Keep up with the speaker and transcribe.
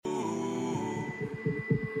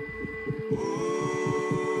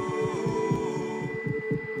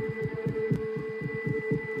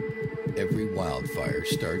wildfire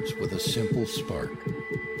starts with a simple spark.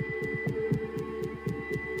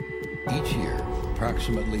 Each year,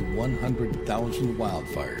 approximately 100,000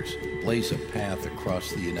 wildfires blaze a path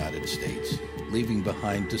across the United States, leaving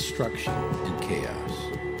behind destruction and chaos.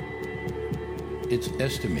 It's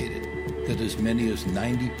estimated that as many as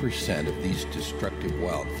 90% of these destructive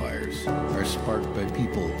wildfires are sparked by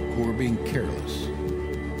people who are being careless.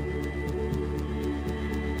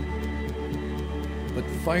 But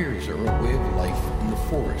fires are a way of life in the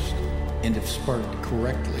forest, and if sparked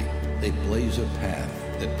correctly, they blaze a path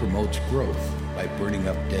that promotes growth by burning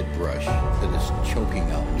up dead brush that is choking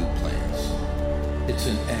out new plants. It's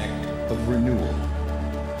an act of renewal.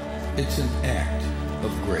 It's an act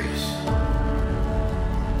of grace.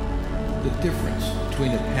 The difference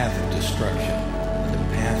between a path of destruction and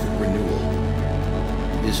a path of renewal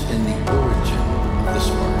is in the origin of the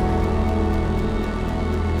spark.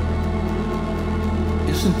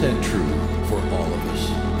 Isn't that true for all of us?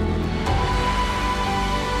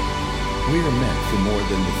 We are meant for more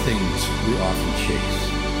than the things we often chase.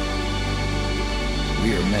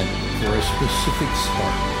 We are meant for a specific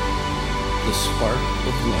spark, the spark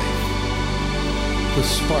of life, the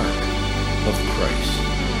spark of Christ.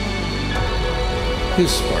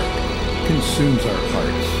 His spark consumes our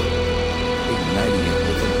hearts, igniting it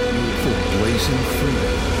with a beautiful blazing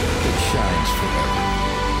freedom that shines forever.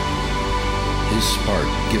 His spark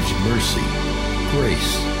gives mercy,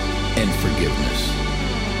 grace, and forgiveness.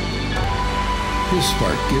 His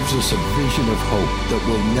spark gives us a vision of hope that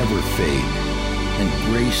will never fade and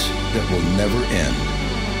grace that will never end.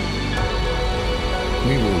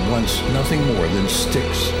 We were once nothing more than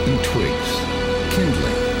sticks and twigs,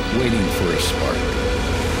 kindling, waiting for a spark.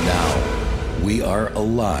 Now we are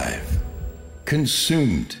alive,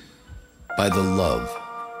 consumed by the love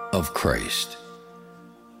of Christ.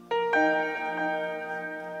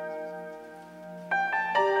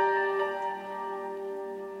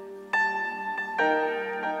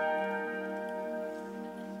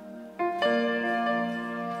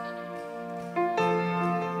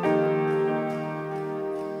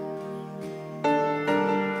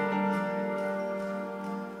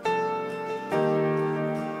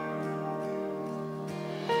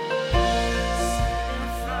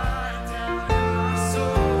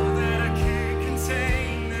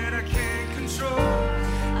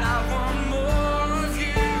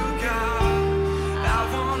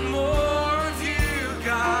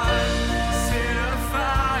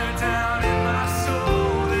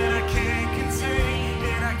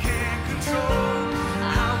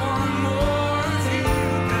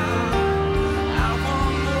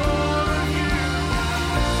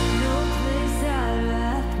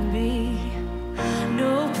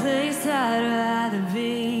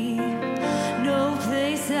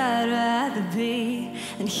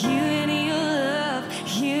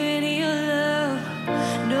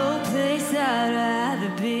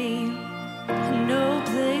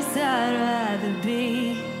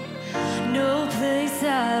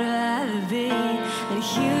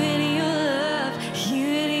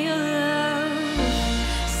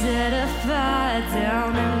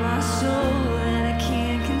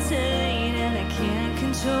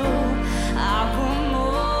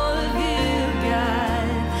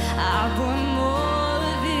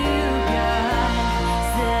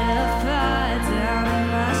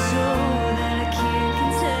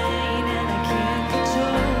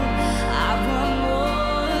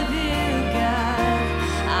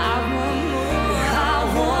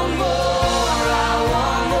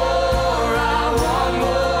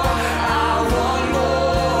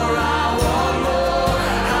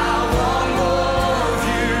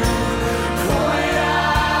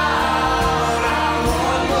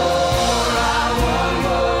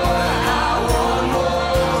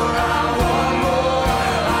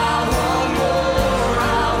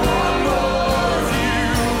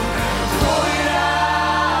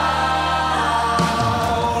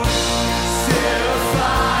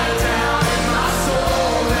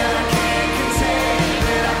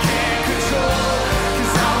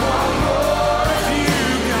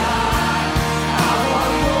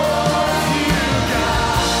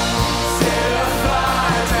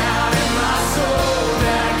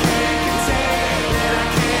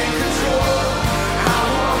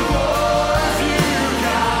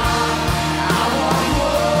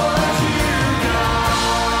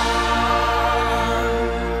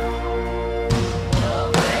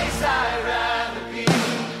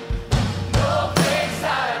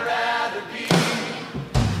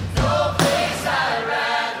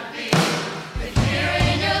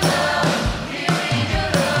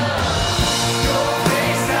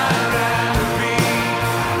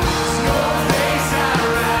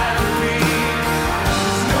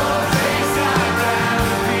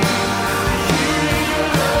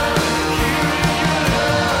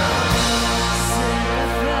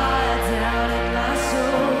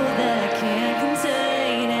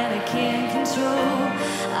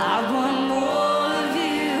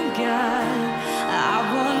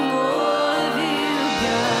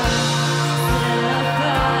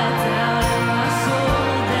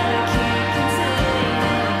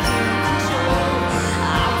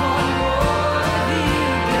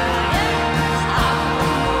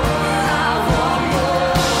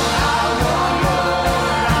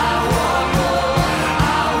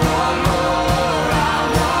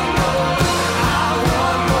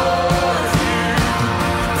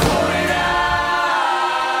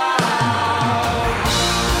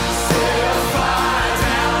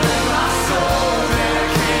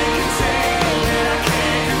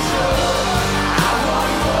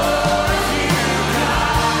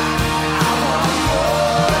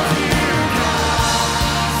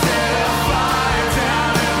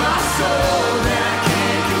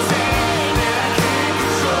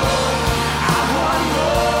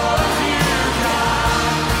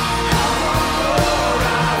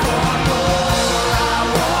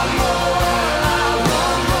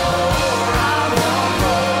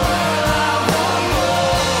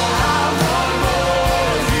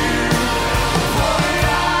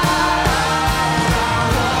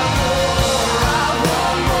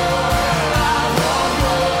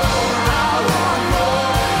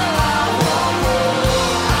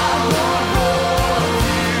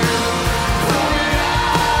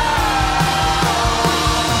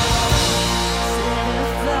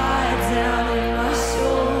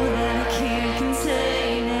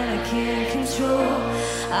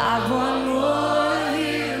 I want more of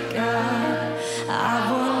you, God.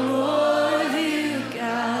 I want more of you,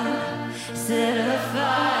 God. Set a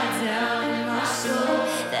fire down in my soul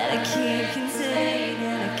that I can't contain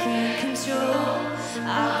and I can't control.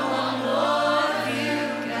 I want more of you,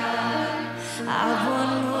 God. I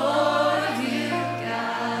want more of you,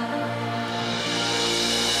 God.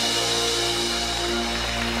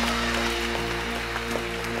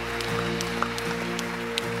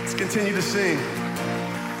 Let's continue to sing.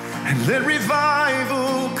 And let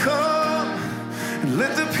revival come, and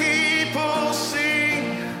let the people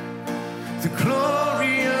sing the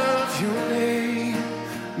glory of your name.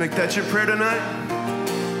 Make that your prayer tonight.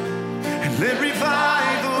 And let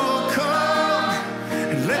revival come,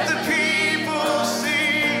 and let the people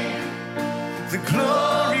sing the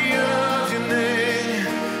glory of your name.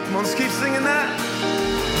 Come on, let's keep singing that.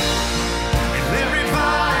 And let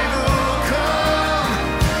revival come,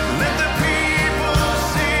 let the people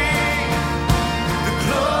sing the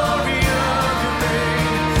glory of your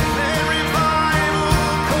name. Let revival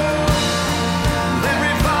come, let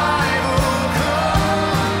revival come,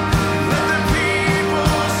 let the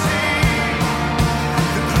people sing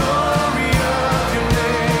the glory of your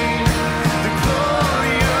name, the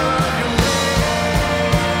glory of your name.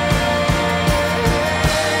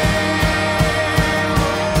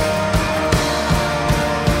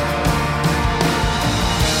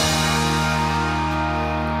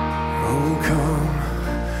 Oh,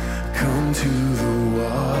 come to the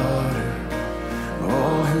water.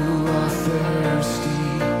 All who are thirsty,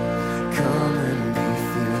 come and be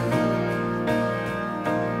filled.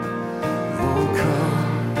 Oh,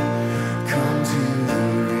 come to the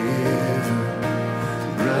river.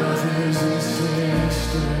 Brothers and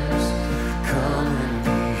sisters, come and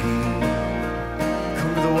be healed.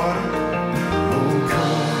 Come to the water. Oh,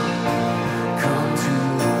 come to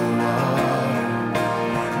the water.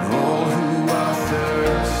 All who are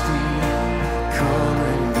thirsty, come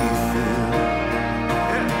and be filled.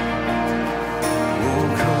 Yeah. Oh,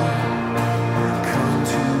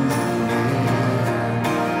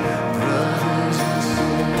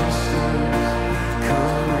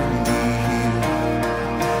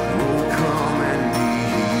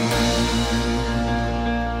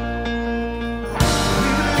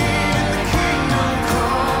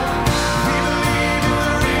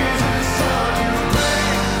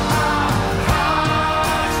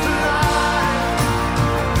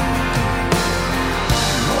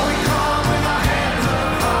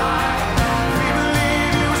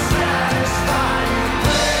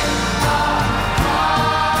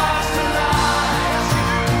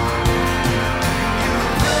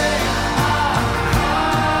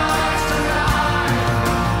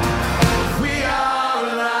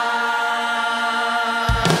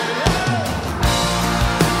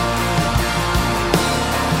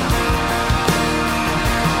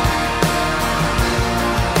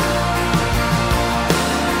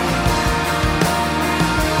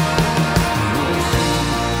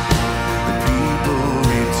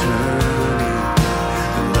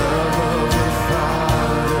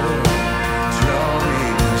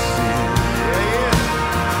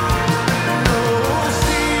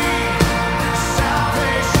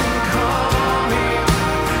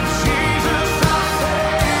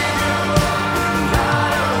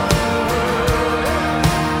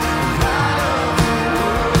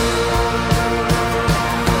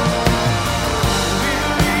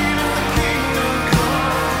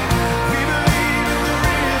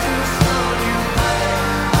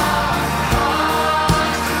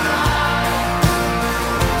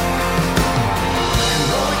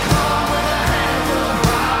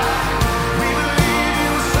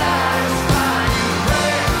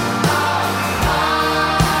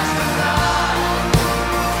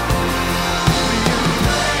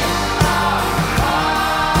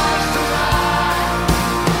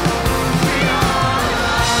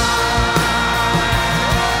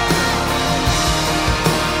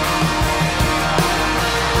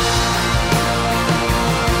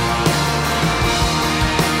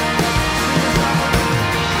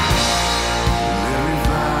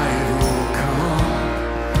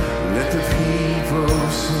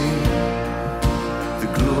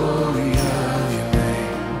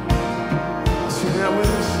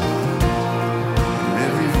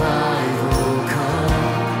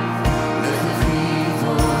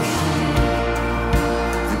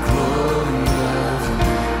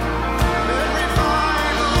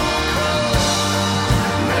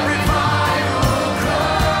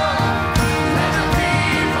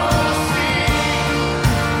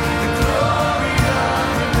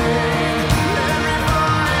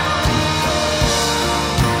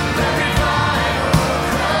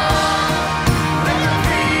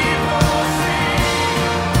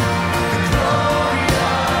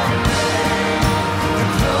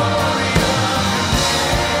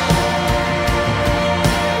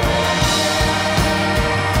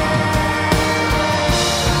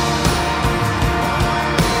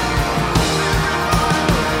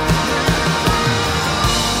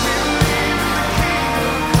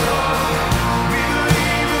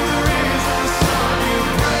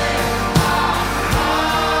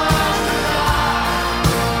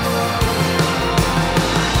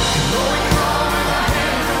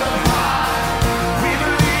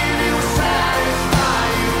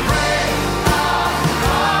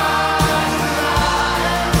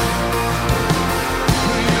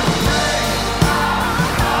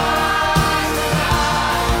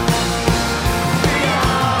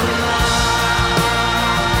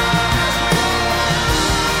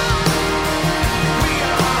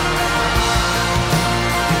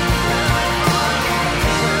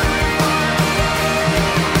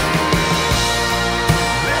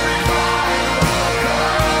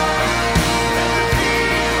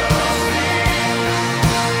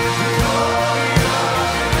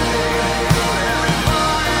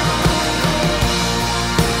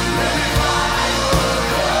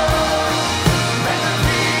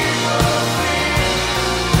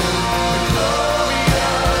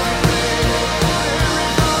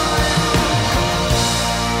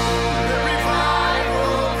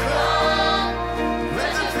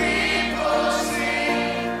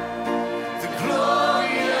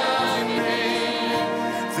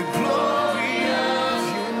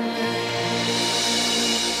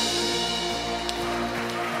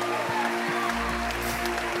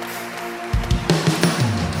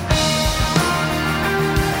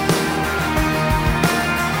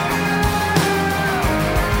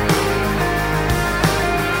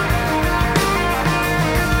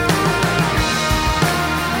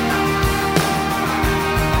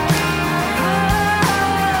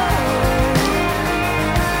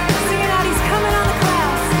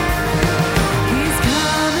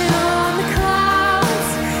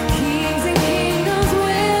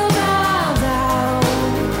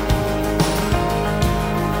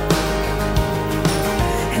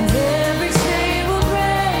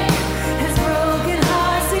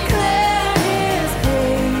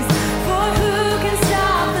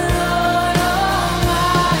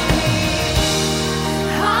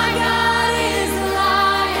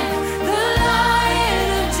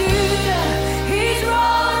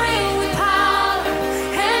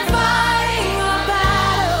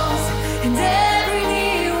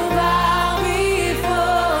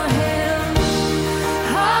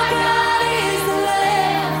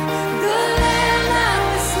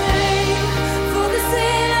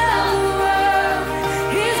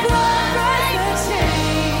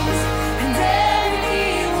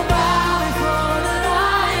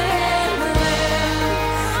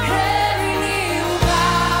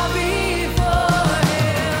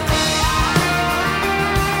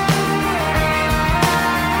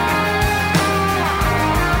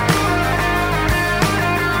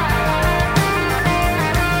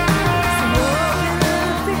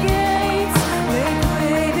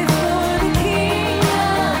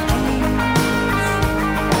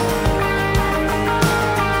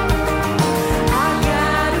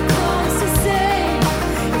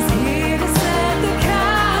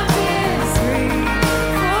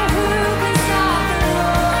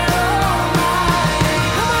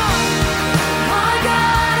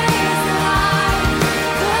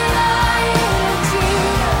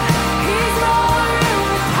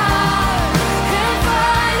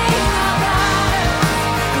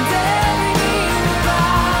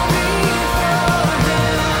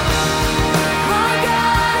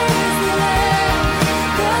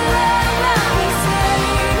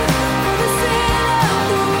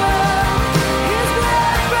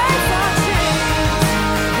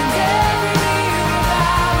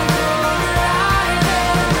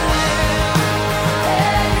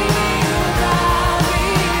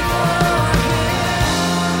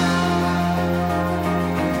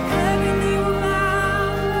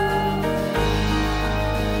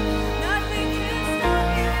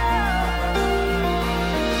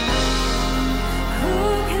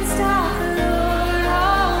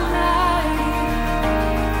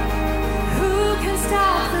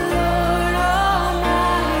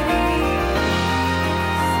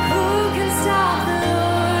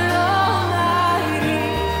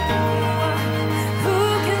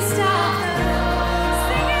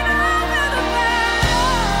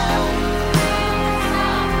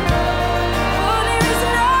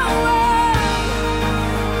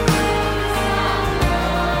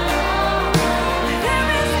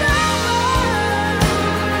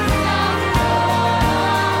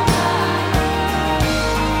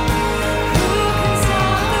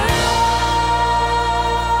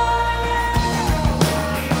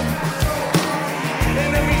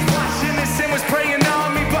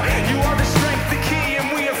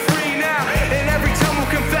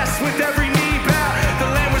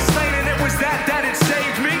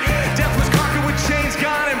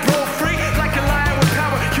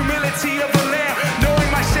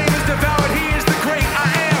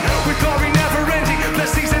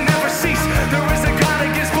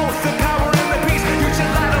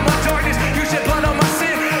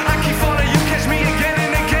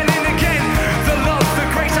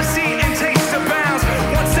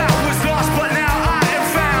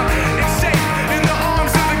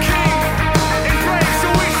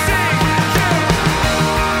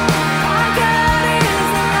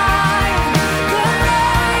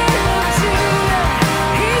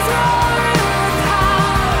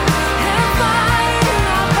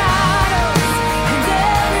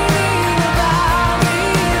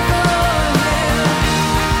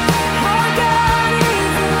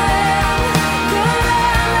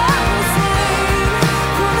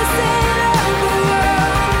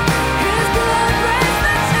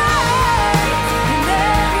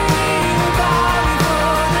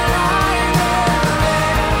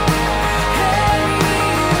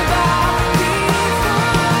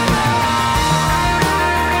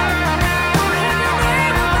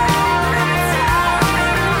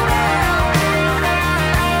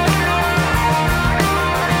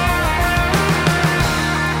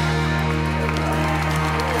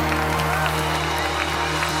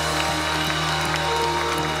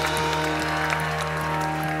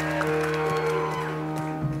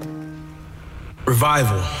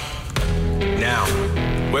 Revival. Now,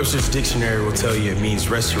 Webster's dictionary will tell you it means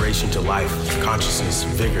restoration to life, consciousness,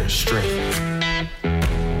 vigor, strength.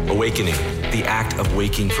 Awakening, the act of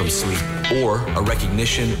waking from sleep, or a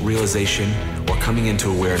recognition, realization, or coming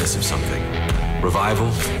into awareness of something.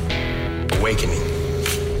 Revival, Awakening.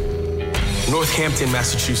 Northampton,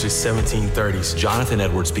 Massachusetts, 1730s. Jonathan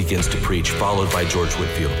Edwards begins to preach, followed by George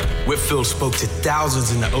Whitefield. Whitefield spoke to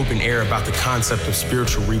thousands in the open air about the concept of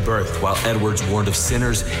spiritual rebirth. While Edwards warned of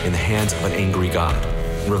sinners in the hands of an angry God.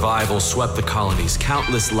 Revival swept the colonies.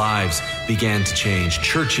 Countless lives began to change.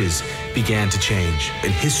 Churches began to change.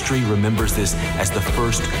 And history remembers this as the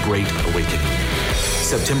first Great Awakening.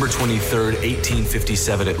 September 23rd,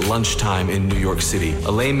 1857 at lunchtime in New York City,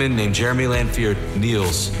 a layman named Jeremy Lanphier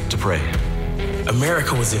kneels to pray.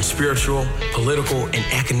 America was in spiritual, political, and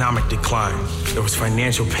economic decline. There was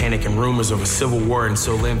financial panic and rumors of a civil war, and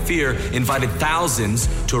so Lanphier invited thousands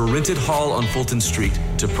to a rented hall on Fulton Street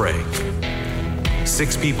to pray.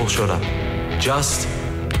 6 people showed up. Just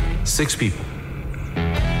 6 people.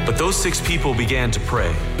 But those 6 people began to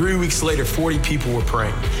pray. 3 weeks later, 40 people were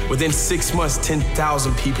praying. Within 6 months,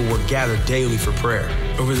 10,000 people were gathered daily for prayer.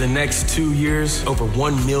 Over the next 2 years, over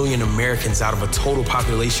 1 million Americans out of a total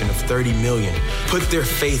population of 30 million put their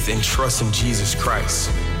faith and trust in Jesus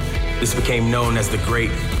Christ. This became known as the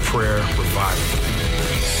Great Prayer Revival.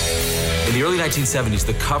 In the early 1970s,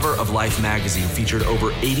 the cover of Life magazine featured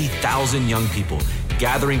over 80,000 young people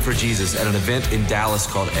gathering for Jesus at an event in Dallas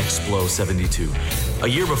called Explo 72. A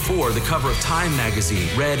year before, the cover of Time magazine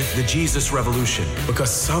read The Jesus Revolution.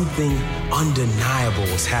 Because something undeniable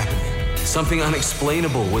was happening. Something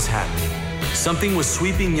unexplainable was happening. Something was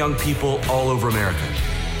sweeping young people all over America.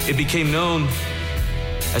 It became known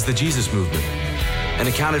as the Jesus Movement and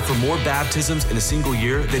accounted for more baptisms in a single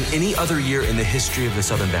year than any other year in the history of the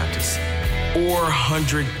Southern Baptists.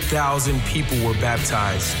 400,000 people were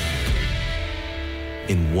baptized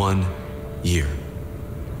in 1 year.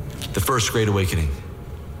 The first Great Awakening,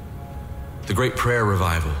 the Great Prayer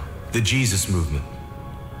Revival, the Jesus Movement.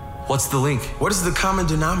 What's the link? What is the common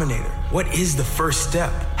denominator? What is the first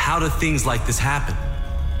step? How do things like this happen?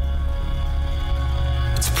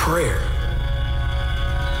 It's prayer.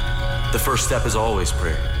 The first step is always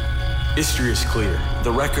prayer. History is clear.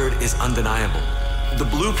 The record is undeniable. The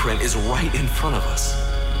blueprint is right in front of us.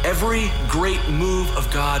 Every great move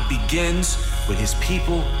of God begins when his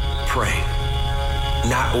people pray.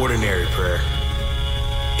 Not ordinary prayer,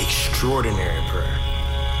 extraordinary prayer.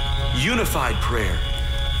 Unified prayer,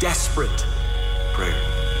 desperate prayer.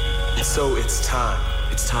 And so it's time.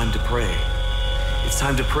 It's time to pray. It's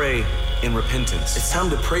time to pray in repentance. It's time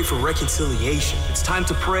to pray for reconciliation. It's time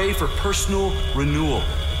to pray for personal renewal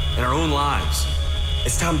in our own lives.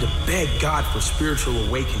 It's time to beg God for spiritual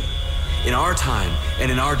awakening. In our time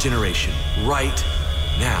and in our generation, right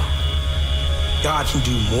now. God can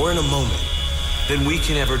do more in a moment than we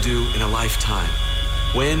can ever do in a lifetime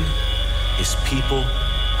when his people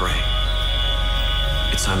pray.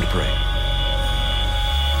 It's time to pray.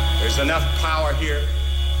 There's enough power here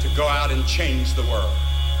to go out and change the world.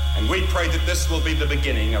 And we pray that this will be the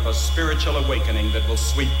beginning of a spiritual awakening that will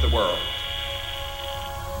sweep the world.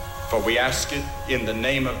 For we ask it in the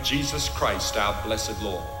name of Jesus Christ, our blessed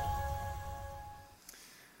Lord.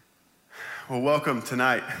 Well, welcome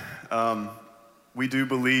tonight. We do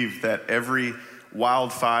believe that every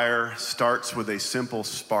wildfire starts with a simple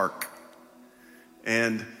spark.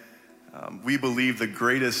 And we believe the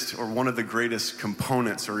greatest, or one of the greatest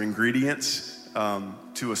components or ingredients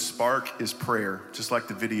to a spark is prayer, just like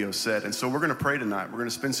the video said. And so we're gonna pray tonight. We're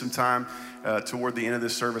gonna spend some time toward the end of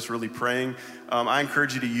this service really praying. I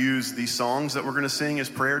encourage you to use these songs that we're gonna sing as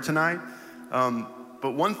prayer tonight.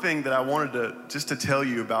 But one thing that I wanted to tell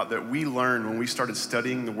you about that we learned when we started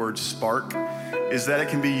studying the word spark is that it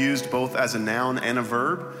can be used both as a noun and a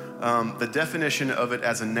verb. The definition of it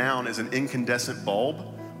as a noun is an incandescent bulb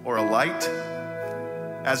or a light.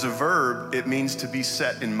 As a verb, it means to be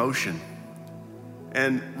set in motion.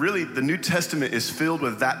 And really, the New Testament is filled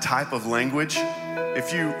with that type of language.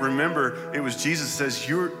 If you remember, it was Jesus says,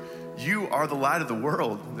 you are the light of the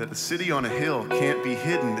world, that a city on a hill can't be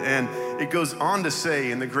hidden. And it goes on to say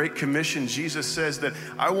in the Great Commission, Jesus says that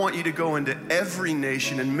I want you to go into every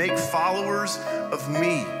nation and make followers of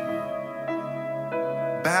me,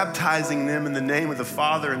 baptizing them in the name of the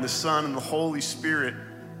Father and the Son and the Holy Spirit,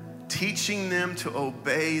 teaching them to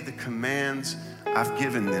obey the commands I've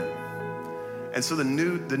given them. And so the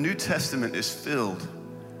New Testament is filled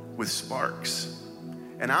with sparks.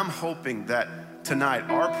 And I'm hoping that tonight,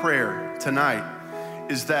 our prayer tonight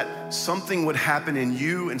is that something would happen in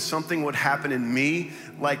you and something would happen in me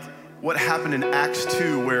like what happened in Acts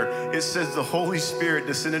 2, where it says the Holy Spirit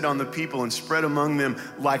descended on the people and spread among them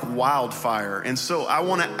like wildfire. And so I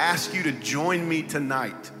want to ask you to join me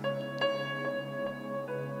tonight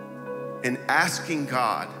in asking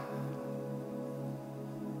God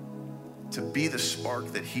to be the spark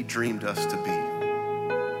that he dreamed us to be,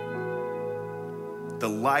 the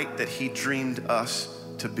light that he dreamed us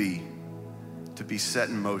to be set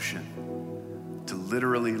in motion, to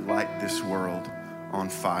literally light this world on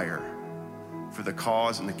fire for the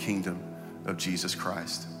cause and the kingdom of Jesus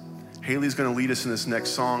Christ. Haley's gonna lead us in this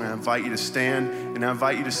next song, and I invite you to stand, and I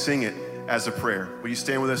invite you to sing it as a prayer. Will you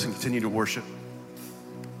stand with us and continue to worship?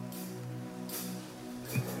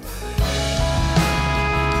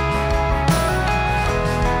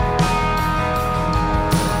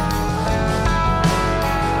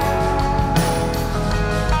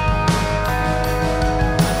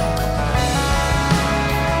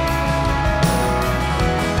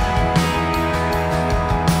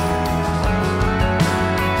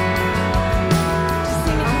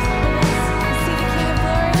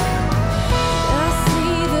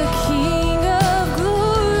 See the King of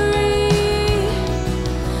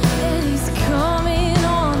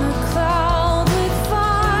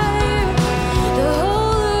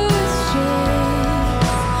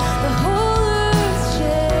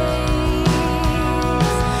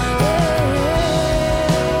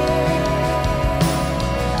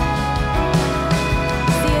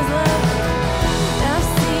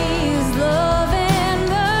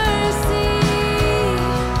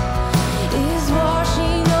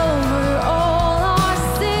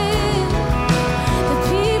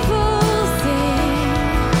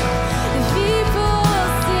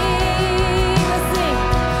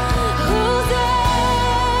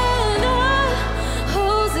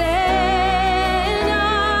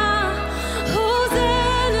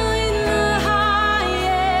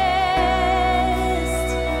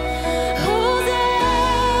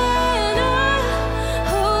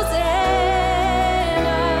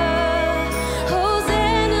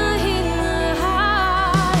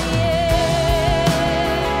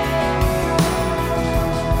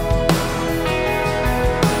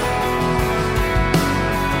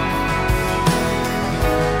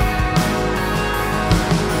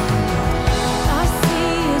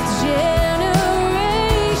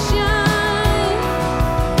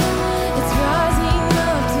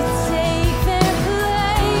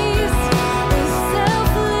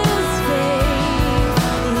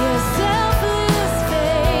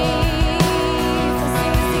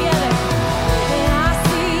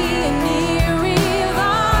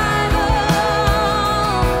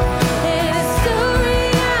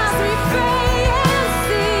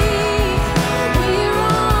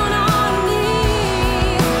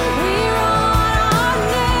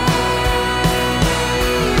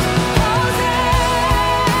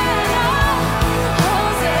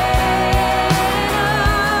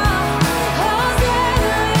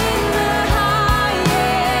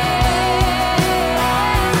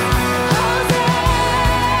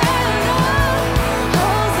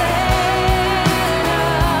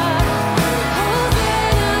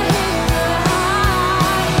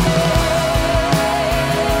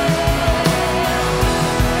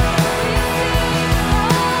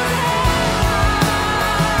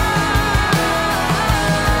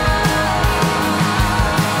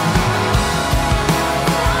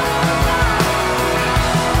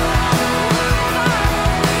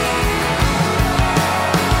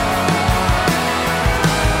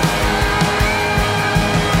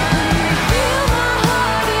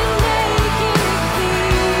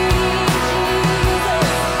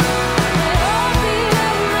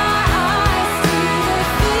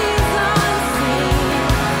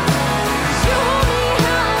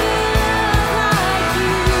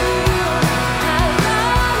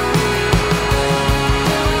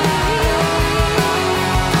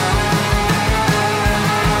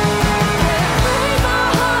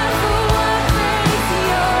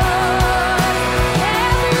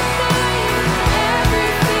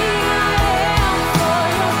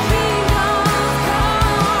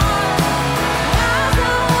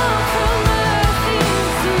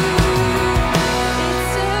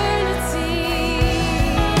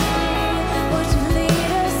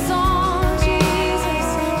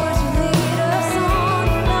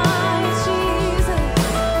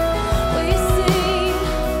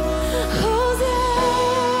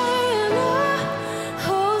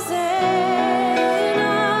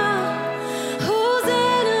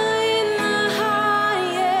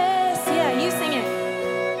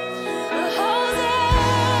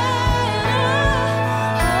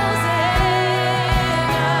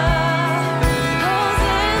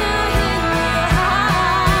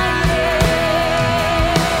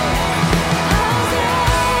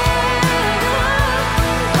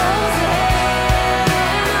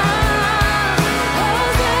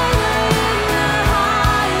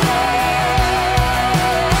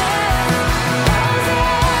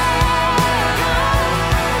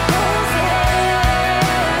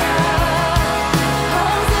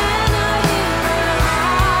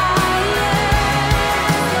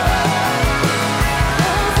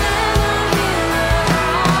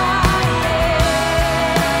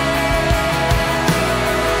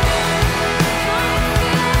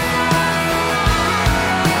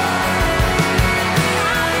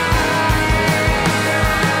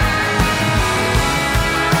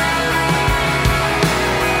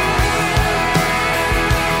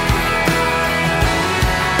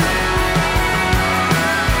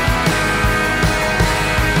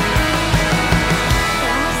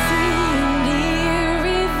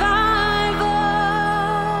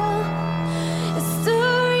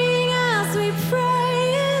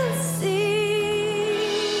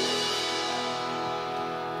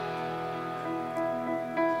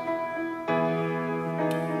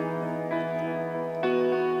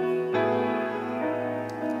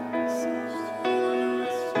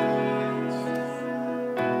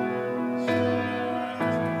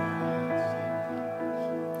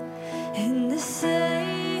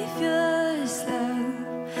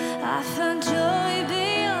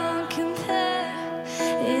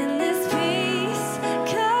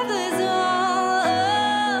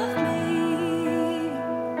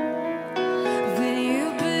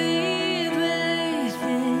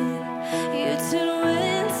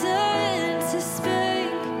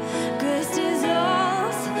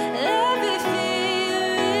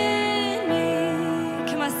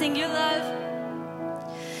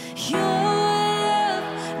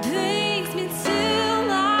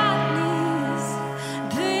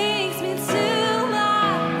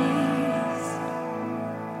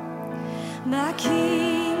my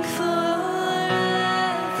King forever.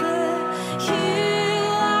 You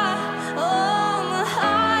are all my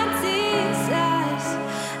heart desires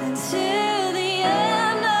until the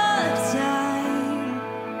end of time.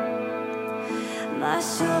 My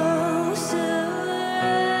soul surrendered.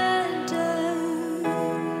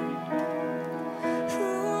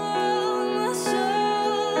 Oh, my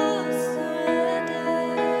soul surrendered.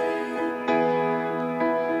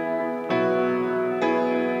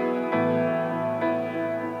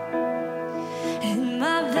 In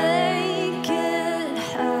my vacant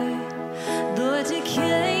heart, Lord, you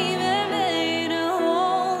came and made a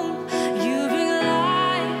home. You bring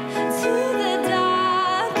light to the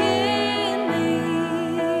dark in me.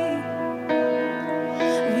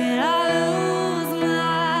 When I lose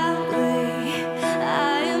my way,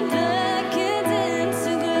 I am beckoned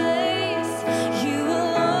into grace. You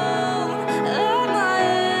alone are my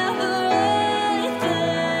everything.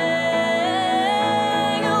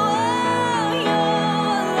 Oh, your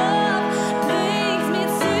love brings me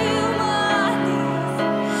to my knees.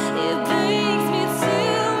 It brings me to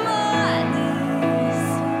my knees.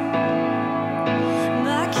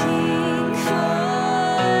 My King forever,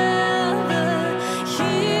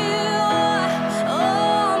 you are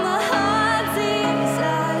all my heart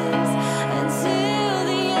desires until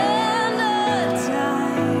the end of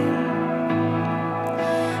time.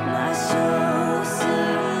 My soul surrendered.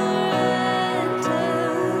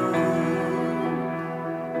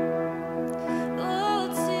 Oh,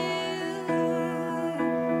 to you.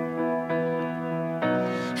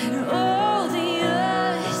 And all the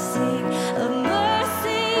earth sing of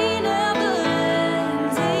mercy never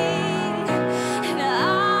ending. And I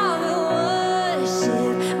will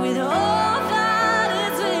worship with all that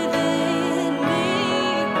is within me.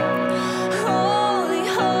 Holy,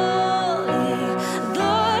 holy,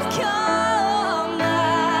 Lord God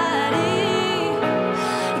Almighty,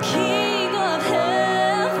 King of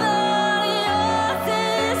heaven, yours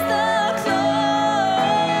is the glory.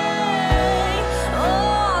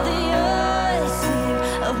 All the earth sing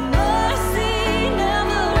of mercy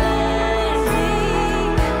never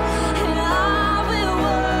ending, and I will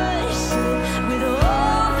worship with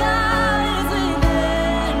all that is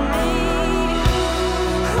within me.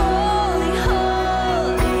 Holy,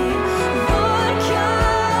 holy, Lord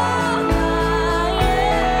God Almighty,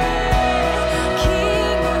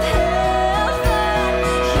 King of heaven,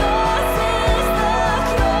 yours is the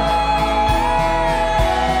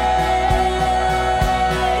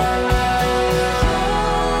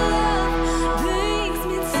brings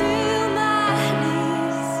me to my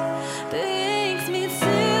knees, brings me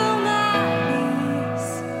to my knees.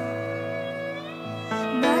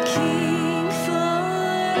 My King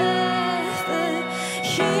forever,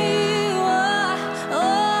 you are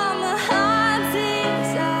all my heart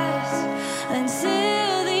desires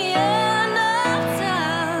until the end of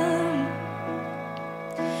time.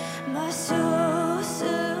 My soul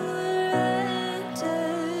surrendered.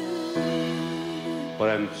 What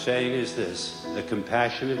I'm saying is this: the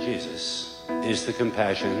compassion of Jesus is the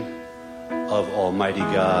compassion of Almighty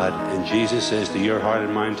God. And Jesus says to your heart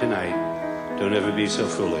and mine tonight, don't ever be so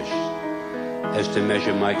foolish as to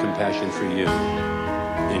measure my compassion for you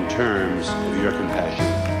in terms of your compassion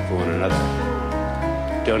for one another.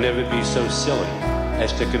 Don't ever be so silly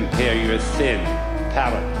as to compare your thin,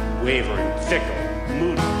 pallid, wavering, fickle,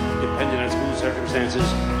 moody, dependent on school circumstances,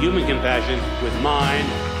 human compassion with mine,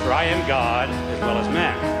 for I am God as well as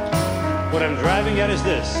man. What I'm driving at is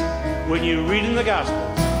this: when you read in the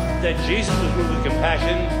Gospels that Jesus was moved with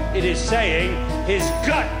compassion, it is saying his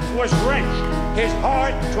gut was wrenched, his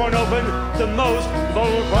heart torn open, the most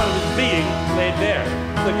vulnerable part of his being laid bare.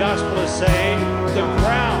 The Gospel is saying the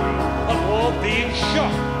ground of all being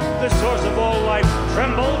shook, the source of all life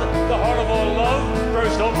trembled, the heart of all love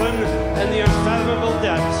burst open, and the unfathomable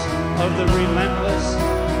depths of the relentless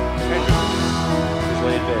tenderness is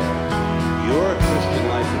laid bare. Your Christian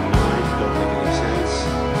life and mine don't make any sense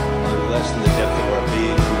unless in the depth of our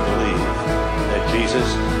being we believe that Jesus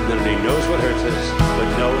not only knows what hurts us, but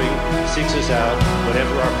knowing seeks us out,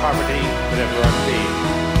 whatever our poverty, whatever our need.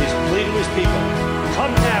 His plea to his people: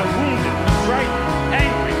 come now wounded, frightened,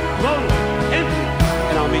 angry, lonely, empty,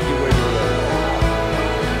 and I'll meet you where you live.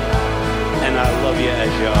 And I love you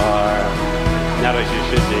as you are, not as you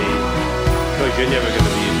should be, because you're never going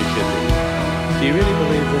to be as you should be. Do you really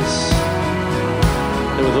believe this?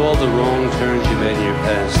 That with all the wrong turns you made in your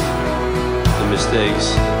past, the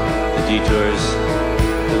mistakes, the detours,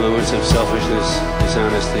 the moments of selfishness,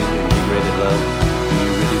 dishonesty, and degraded love, do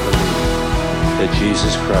you really believe that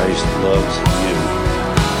Jesus Christ loves you?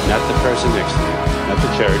 Not the person next to you, not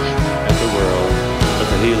the church, not the world, but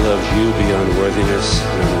the he loves you beyond worthiness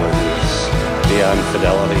and unworthiness, beyond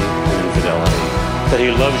fidelity and infidelity. That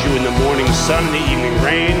he loves you in the morning sun and the evening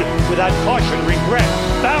rain, without caution, regret,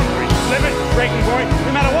 boundary, limit, breaking point.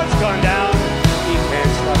 No matter what's gone down, he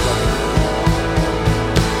can't stop loving you.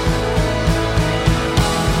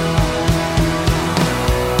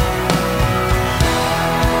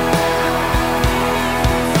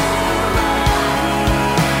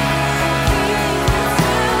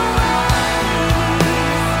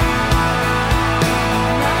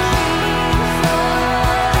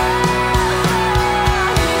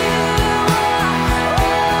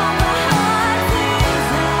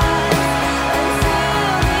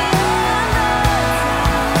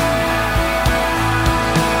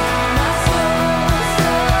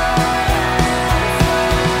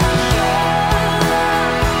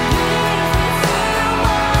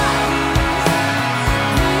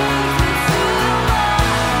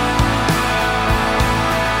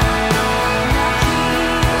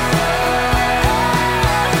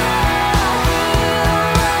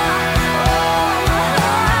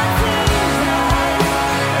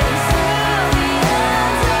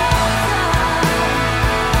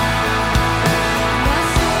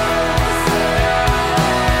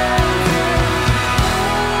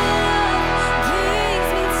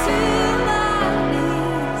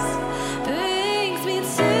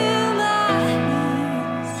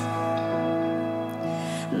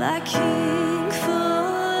 My King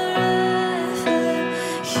forever,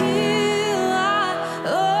 you are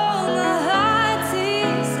all my heart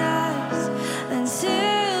desires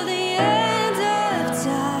until the end of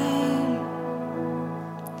time.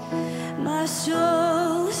 My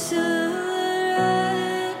soul surrenders.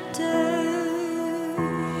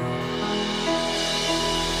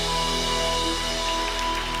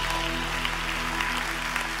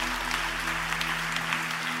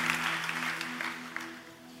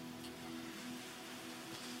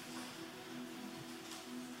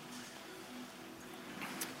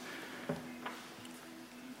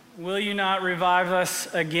 Will you not revive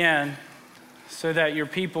us again so that your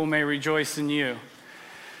people may rejoice in you?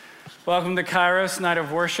 Welcome to Kairos Night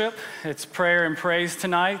of Worship. It's prayer and praise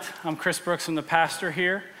tonight. I'm Chris Brooks, I'm the pastor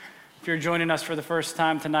here. If you're joining us for the first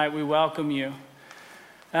time tonight, we welcome you.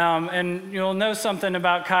 And you'll know something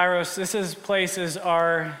about Kairos. This place is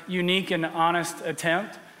our unique and honest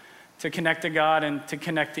attempt to connect to God and to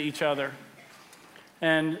connect to each other.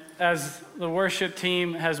 And as the worship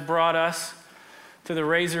team has brought us to the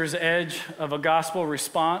razor's edge of a gospel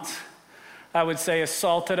response, I would say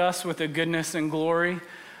assaulted us with the goodness and glory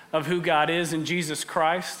of who God is in Jesus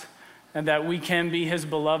Christ, and that we can be his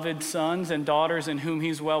beloved sons and daughters in whom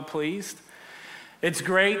he's well pleased. It's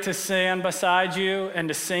great to stand beside you and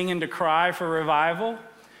to sing and to cry for revival,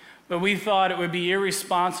 but we thought it would be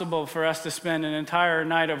irresponsible for us to spend an entire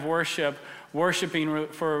night of worship worshiping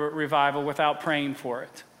for revival without praying for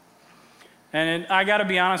it. And I got to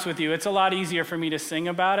be honest with you, it's a lot easier for me to sing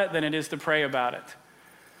about it than it is to pray about it.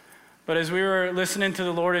 But as we were listening to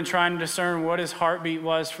the Lord and trying to discern what his heartbeat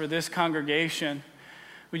was for this congregation,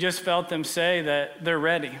 we just felt them say that they're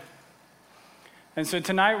ready. And so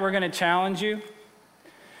tonight we're going to challenge you.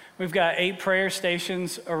 We've got 8 prayer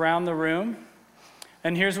stations around the room,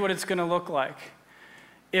 and here's what it's going to look like.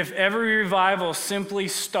 If every revival simply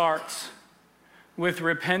starts with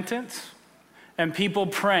repentance and people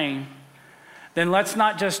praying, then let's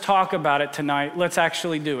not just talk about it tonight, let's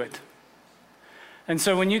actually do it. And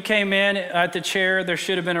so when you came in at the chair, there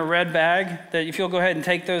should have been a red bag that if you'll go ahead and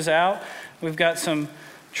take those out. We've got some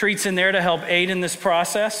treats in there to help aid in this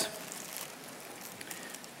process.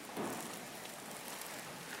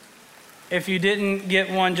 If you didn't get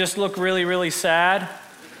one, just look really, really sad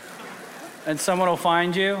and someone will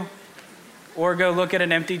find you. Or go look at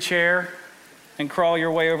an empty chair and crawl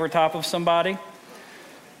your way over top of somebody.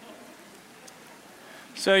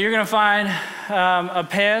 So you're going to find a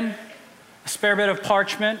pen, a spare bit of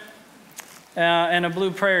parchment, and a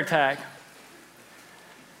blue prayer tag.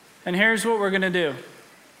 And here's what we're going to do.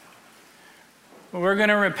 We're going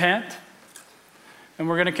to repent, and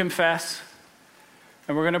we're going to confess,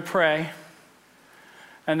 and we're going to pray,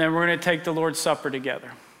 and then we're going to take the Lord's Supper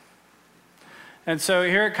together. And so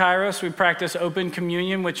here at Kairos, we practice open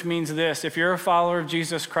communion, which means this: if you're a follower of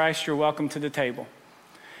Jesus Christ, you're welcome to the table.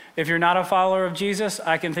 If you're not a follower of Jesus,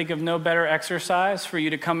 I can think of no better exercise for you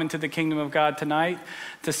to come into the kingdom of God tonight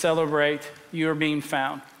to celebrate your being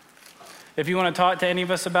found. If you want to talk to any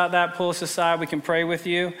of us about that, pull us aside, we can pray with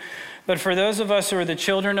you. But for those of us who are the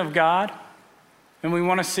children of God, and we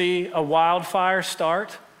want to see a wildfire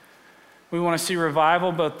start, we want to see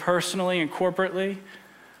revival both personally and corporately,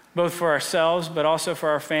 both for ourselves, but also for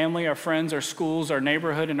our family, our friends, our schools, our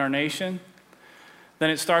neighborhood, and our nation, then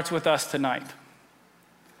it starts with us tonight.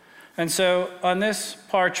 And so on this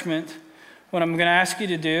parchment, what I'm going to ask you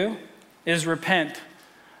to do is repent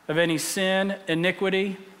of any sin,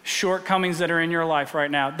 iniquity, shortcomings that are in your life right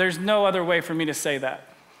now. There's no other way for me to say that.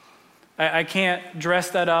 I can't dress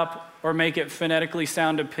that up or make it phonetically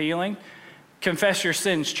sound appealing. Confess your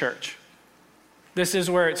sins, church. This is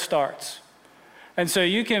where it starts. And so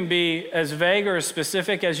you can be as vague or as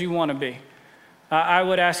specific as you want to be. I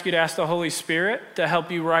would ask you to ask the Holy Spirit to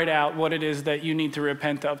help you write out what it is that you need to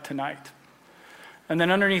repent of tonight. And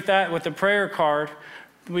then underneath that, with the prayer card,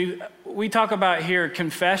 we talk about here,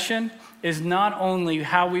 confession is not only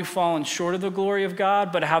how we've fallen short of the glory of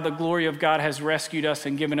God, but how the glory of God has rescued us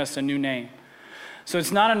and given us a new name. So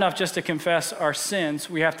it's not enough just to confess our sins.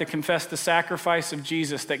 We have to confess the sacrifice of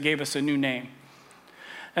Jesus that gave us a new name.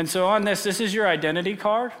 And so on this is your identity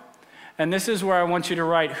card. And this is where I want you to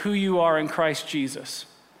write who you are in Christ Jesus.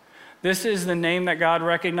 This is the name that God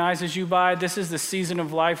recognizes you by. This is the season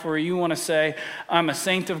of life where you want to say, I'm a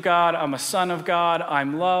saint of God, I'm a son of God,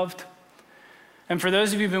 I'm loved. And for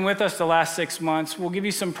those of you who've been with us the last 6 months, we'll give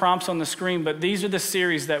you some prompts on the screen, but these are the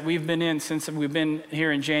series that we've been in since we've been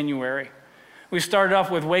here in January. We started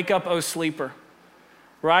off with Wake Up, O Sleeper.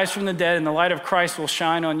 Rise from the dead and the light of Christ will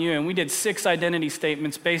shine on you. And we did 6 identity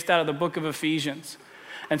statements based out of the book of Ephesians.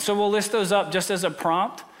 And so we'll list those up just as a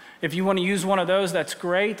prompt. If you want to use one of those, that's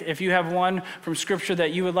great. If you have one from Scripture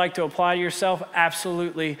that you would like to apply to yourself,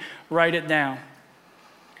 absolutely write it down.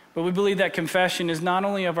 But we believe that confession is not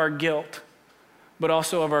only of our guilt, but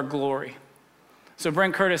also of our glory. So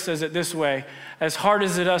Brent Curtis says it this way: as hard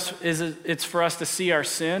as it's for us to see our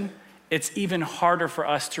sin, it's even harder for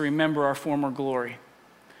us to remember our former glory.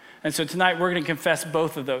 And so tonight we're going to confess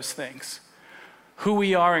both of those things: who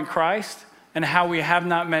we are in Christ and how we have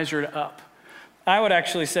not measured up. I would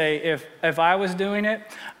actually say if I was doing it,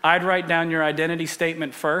 I'd write down your identity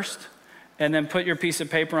statement first and then put your piece of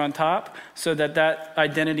paper on top so that that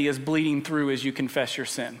identity is bleeding through as you confess your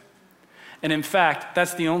sin. And in fact,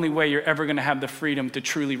 that's the only way you're ever going to have the freedom to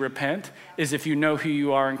truly repent, is if you know who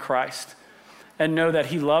you are in Christ and know that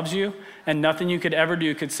he loves you and nothing you could ever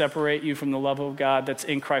do could separate you from the love of God that's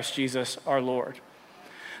in Christ Jesus our Lord.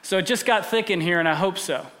 So it just got thick in here, and I hope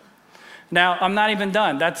so. Now, I'm not even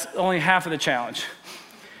done. That's only half of the challenge.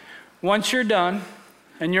 Once you're done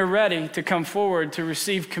and you're ready to come forward to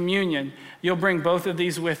receive communion, you'll bring both of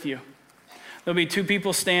these with you. There'll be 2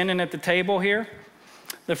 people standing at the table here.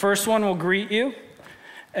 The first one will greet you,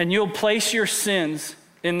 and you'll place your sins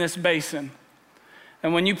in this basin.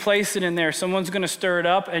 And when you place it in there, someone's going to stir it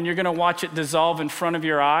up, and you're going to watch it dissolve in front of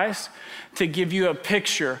your eyes to give you a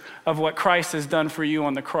picture of what Christ has done for you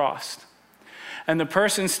on the cross. And the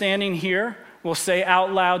person standing here will say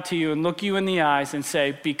out loud to you and look you in the eyes and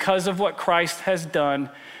say, because of what Christ has done,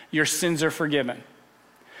 your sins are forgiven.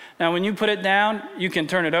 Now, when you put it down, you can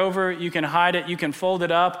turn it over, you can hide it, you can fold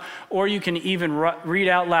it up, or you can even read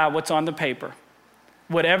out loud what's on the paper.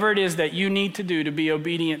 Whatever it is that you need to do to be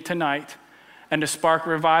obedient tonight and to spark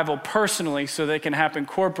revival personally so that it can happen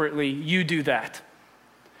corporately, you do that.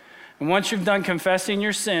 And once you've done confessing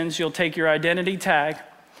your sins, you'll take your identity tag,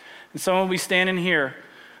 and someone will be standing here.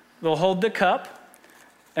 They'll hold the cup,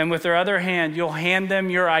 and with their other hand, you'll hand them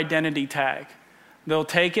your identity tag. They'll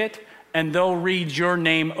take it, and they'll read your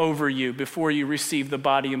name over you before you receive the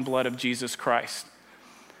body and blood of Jesus Christ.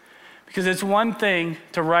 Because it's one thing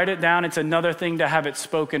to write it down, it's another thing to have it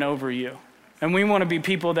spoken over you. And we want to be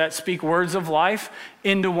people that speak words of life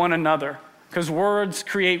into one another, because words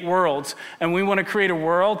create worlds, and we want to create a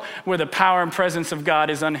world where the power and presence of God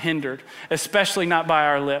is unhindered, especially not by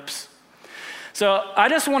our lips. So I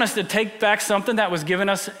just want us to take back something that was given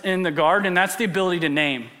us in the garden, and that's the ability to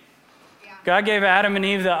name. God gave Adam and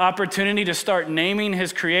Eve the opportunity to start naming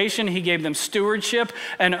his creation. He gave them stewardship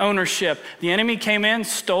and ownership. The enemy came in,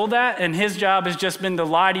 stole that, and his job has just been to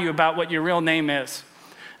lie to you about what your real name is.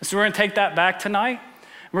 So we're going to take that back tonight.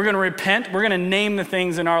 We're going to repent. We're going to name the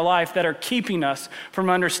things in our life that are keeping us from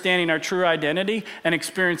understanding our true identity and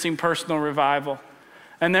experiencing personal revival.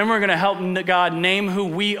 And then we're going to help God name who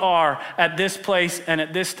we are at this place and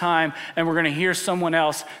at this time, and we're going to hear someone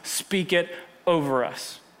else speak it over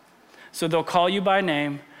us. So they'll call you by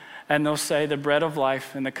name, and they'll say the bread of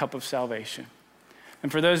life and the cup of salvation.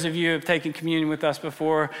 And for those of you who have taken communion with us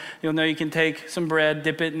before, you'll know you can take some bread,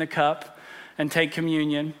 dip it in the cup, and take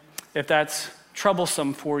communion. If that's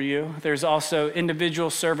troublesome for you, there's also individual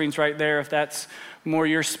servings right there. If that's more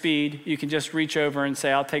your speed, you can just reach over and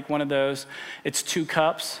say, I'll take one of those. It's 2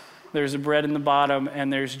 cups. There's a bread in the bottom,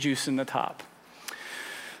 and there's juice in the top.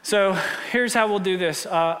 So here's how we'll do this.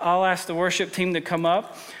 I'll ask the worship team to come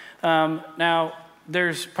up. Now,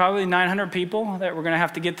 there's probably 900 people that we're going to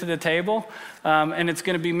have to get to the table, and it's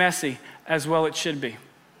going to be messy, as well it should be.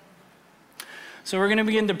 So we're going to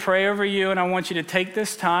begin to pray over you, and I want you to take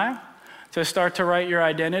this time to start to write your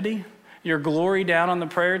identity, your glory down on the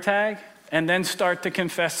prayer tag, and then start to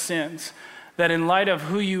confess sins. That in light of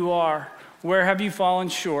who you are, where have you fallen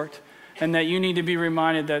short, and that you need to be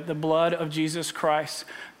reminded that the blood of Jesus Christ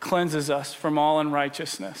cleanses us from all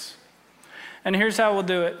unrighteousness. And here's how we'll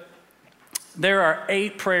do it. There are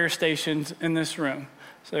 8 prayer stations in this room.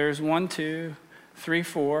 So there's 1, 2, 3,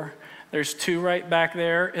 4. There's 2 right back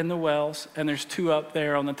there in the wells, and there's 2 up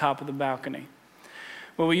there on the top of the balcony.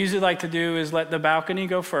 What we usually like to do is let the balcony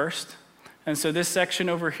go first. And so this section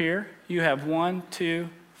over here, you have 1, 2,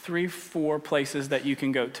 3, 4 places that you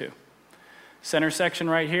can go to. Center section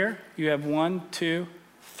right here, you have 1, 2,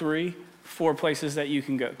 3, 4 places that you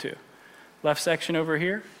can go to. Left section over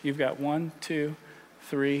here, you've got 1, 2,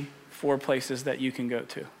 3, 4 places that you can go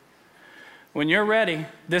to. When you're ready,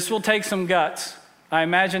 this will take some guts. I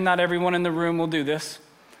imagine not everyone in the room will do this.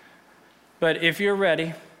 But if you're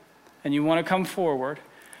ready and you want to come forward,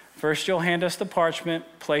 first you'll hand us the parchment,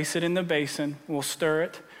 place it in the basin, we'll stir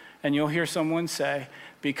it, and you'll hear someone say,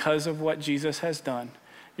 because of what Jesus has done,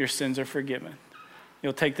 your sins are forgiven.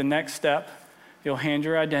 You'll take the next step. You'll hand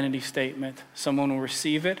your identity statement. Someone will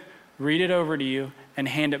receive it, read it over to you, and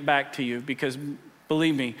hand it back to you because,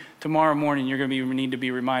 believe me, tomorrow morning you're going to need to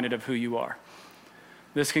be reminded of who you are.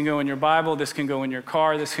 This can go in your Bible. This can go in your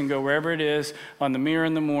car. This can go wherever it is on the mirror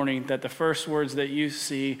in the morning, that the first words that you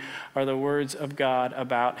see are the words of God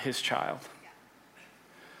about his child.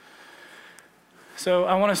 So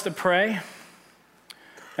I want us to pray,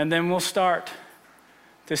 and then we'll start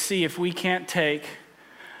to see if we can't take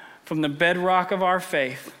from the bedrock of our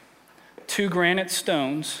faith 2 granite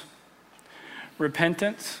stones,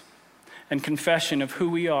 repentance and confession of who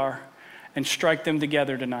we are, and strike them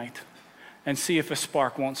together tonight and see if a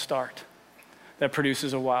spark won't start that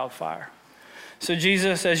produces a wildfire. So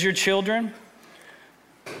Jesus, as your children,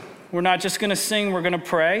 we're not just going to sing, we're going to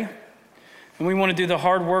pray, and we want to do the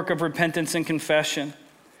hard work of repentance and confession.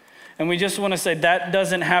 And we just want to say that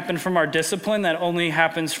doesn't happen from our discipline. That only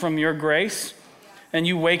happens from your grace and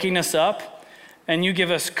you waking us up, and you give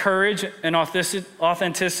us courage and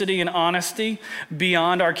authenticity and honesty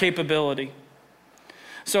beyond our capability.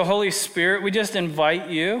 So Holy Spirit, we just invite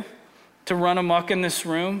you to run amok in this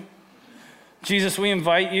room. Jesus, we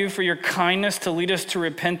invite you for your kindness to lead us to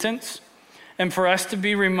repentance and for us to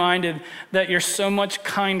be reminded that you're so much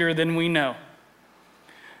kinder than we know.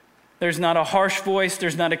 There's not a harsh voice.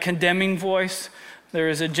 There's not a condemning voice. There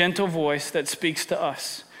is a gentle voice that speaks to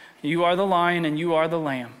us. You are the lion and you are the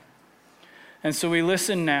lamb. And so we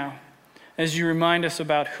listen now as you remind us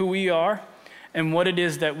about who we are and what it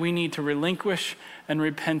is that we need to relinquish and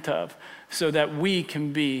repent of so that we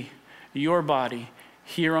can be your body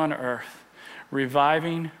here on earth,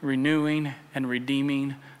 reviving, renewing, and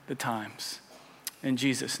redeeming the times. In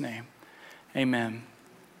Jesus' name, amen.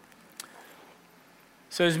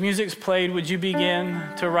 So as music's played, would you begin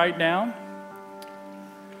to write down?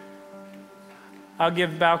 I'll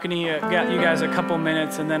give balcony, you guys a couple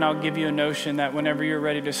minutes, and then I'll give you a notion that whenever you're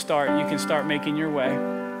ready to start, you can start making your way.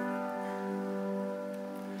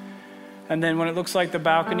 And then when it looks like the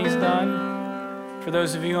balcony's done, for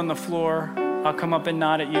those of you on the floor, I'll come up and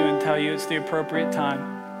nod at you and tell you it's the appropriate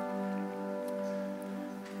time.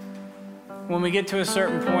 When we get to a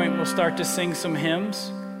certain point, we'll start to sing some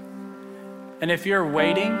hymns. And if you're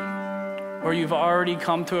waiting or you've already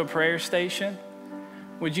come to a prayer station,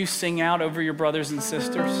 would you sing out over your brothers and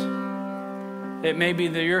sisters? It may be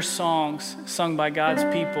that your songs sung by God's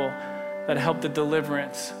people that help the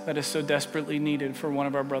deliverance that is so desperately needed for one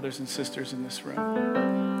of our brothers and sisters in this room.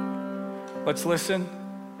 Let's listen,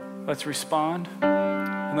 let's respond,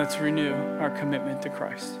 and let's renew our commitment to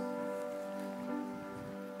Christ.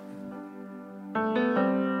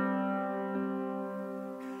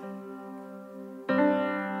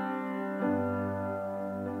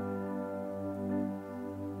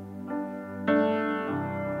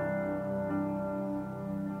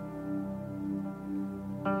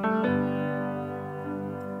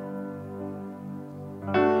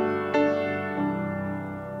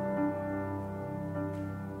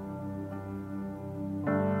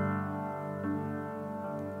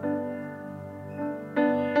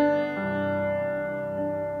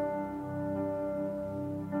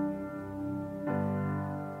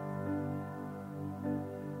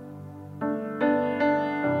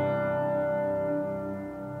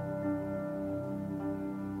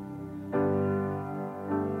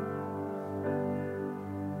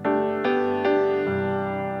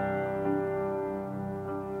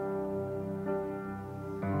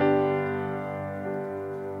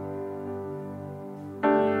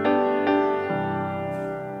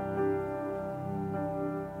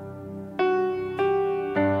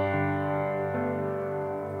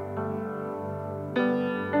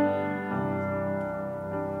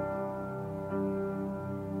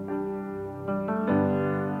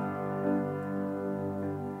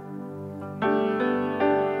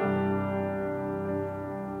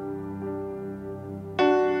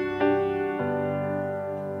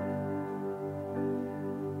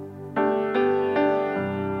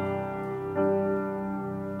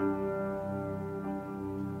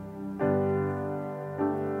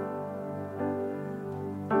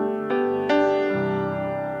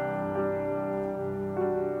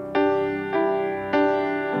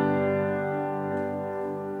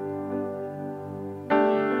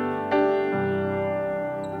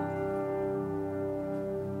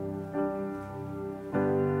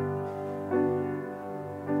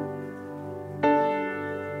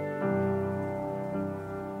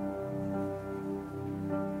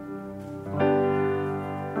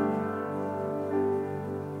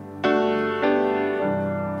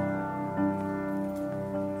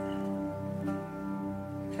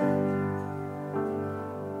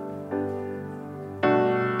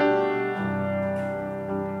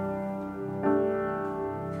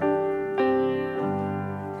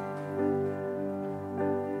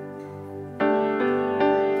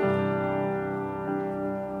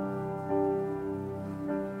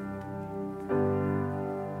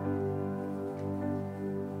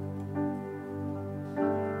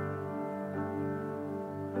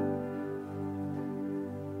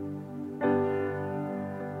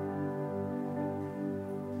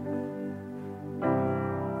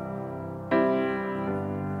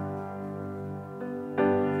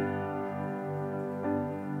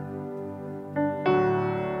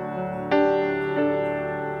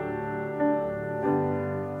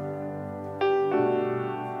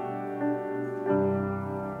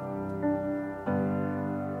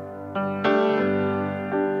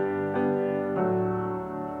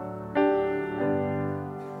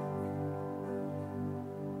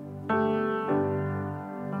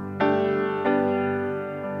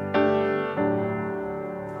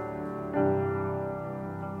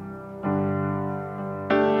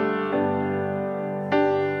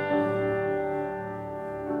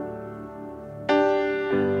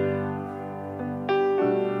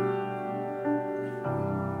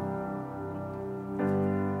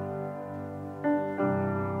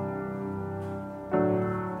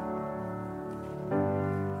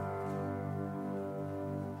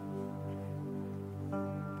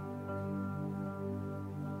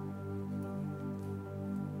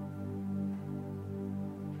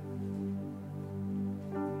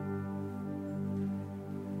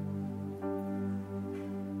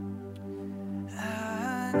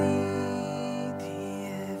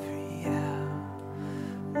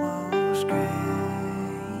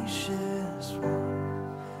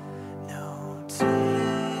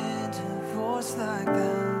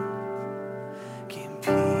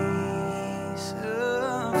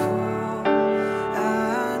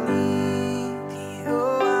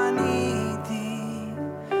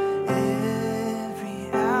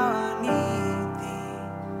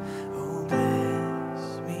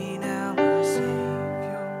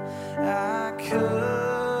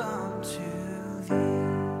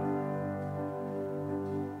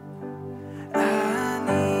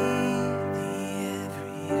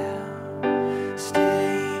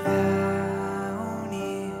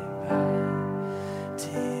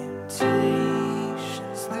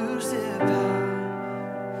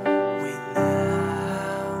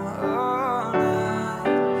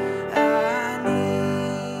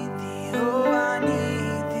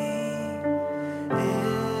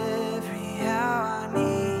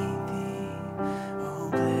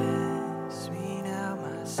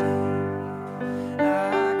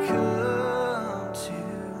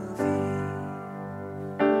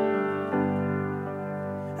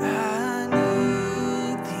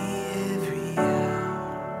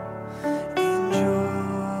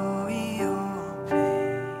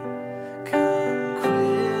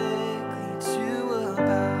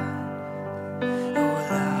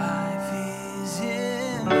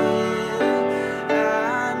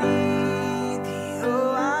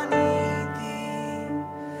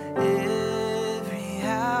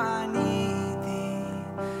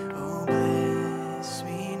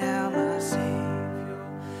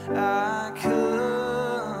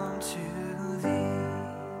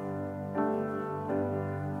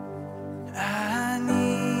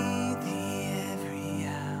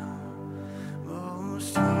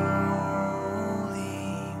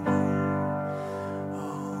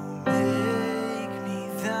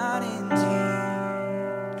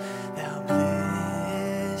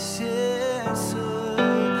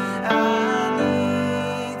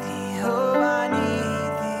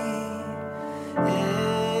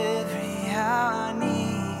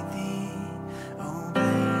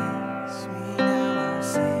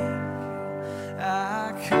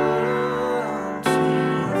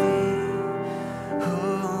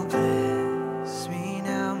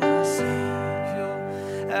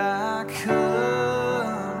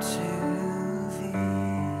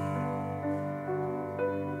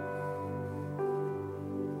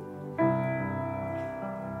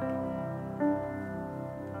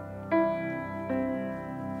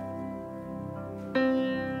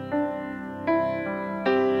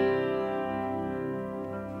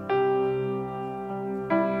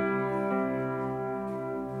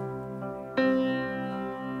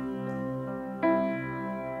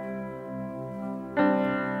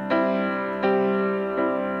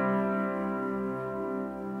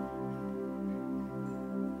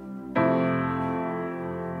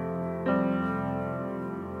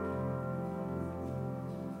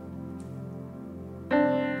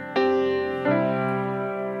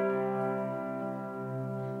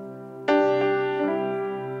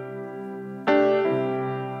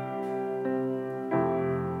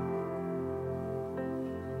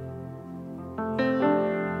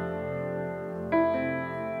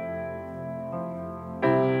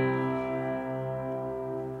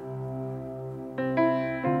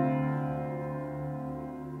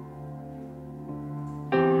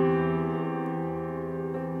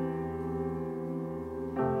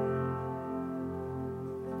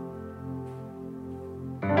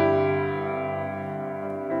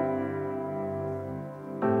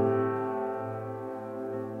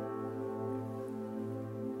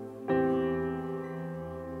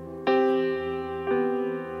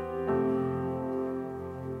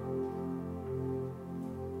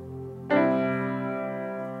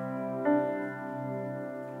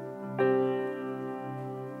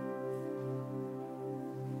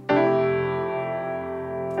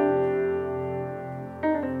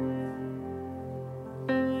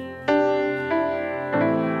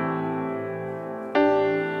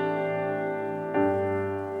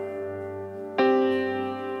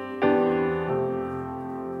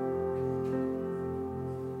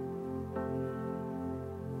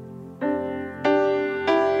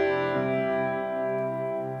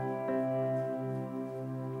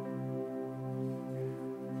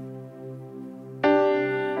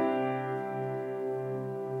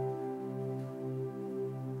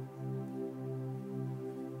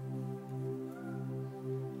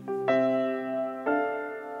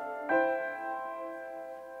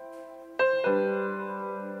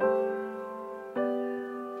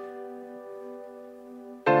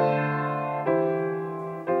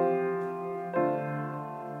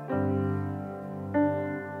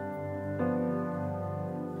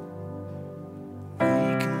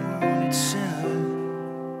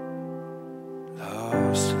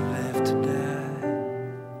 lost and left to die.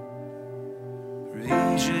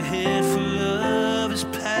 Raise your head, for love is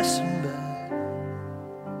passing by.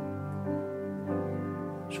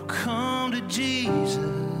 So come to Jesus.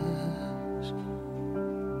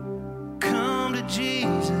 Come to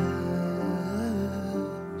Jesus.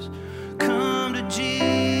 Come to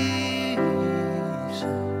Jesus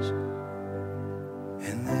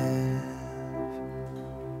and live.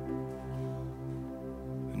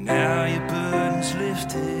 Now your burden's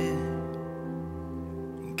lifted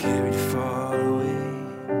and carried far away.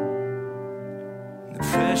 The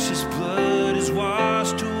precious blood has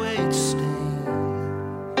washed away its stain.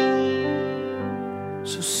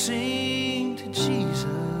 So sing to Jesus.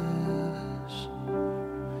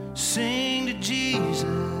 Sing to Jesus.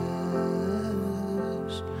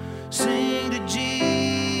 Sing to Jesus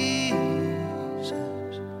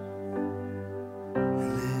and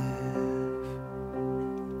live.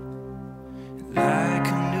 Like a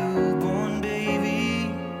newborn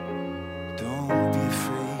baby, don't be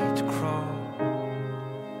afraid to crawl.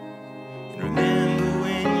 And remember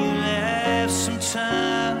when you laugh,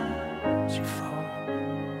 sometimes you fall.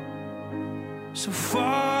 So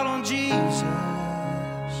fall on Jesus.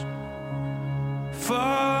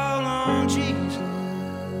 Fall on Jesus.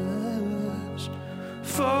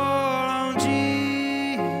 Fall on Jesus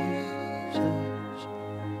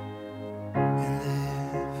and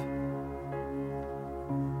live.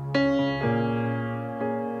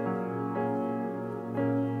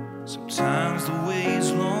 Sometimes the way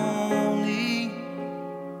is lonely,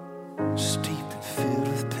 steep and filled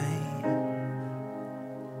with pain.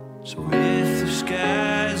 So if the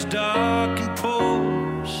sky is dark and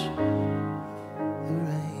pours the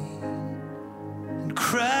rain, and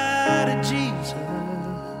cry to Jesus.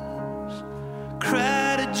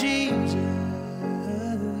 Cry to Jesus.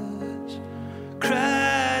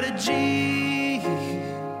 Cry to Jesus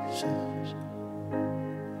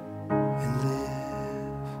and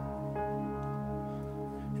live.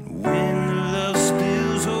 And when the love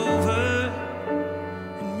spills over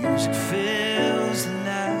and music fills the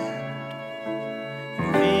night, and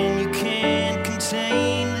when you can't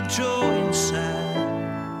contain the joy inside,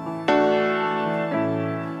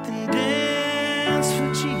 then dance for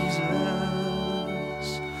Jesus.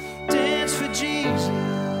 Dance for Jesus.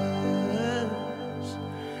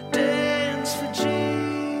 Dance for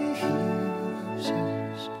Jesus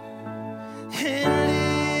and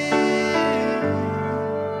live.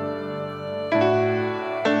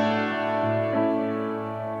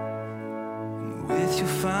 And with your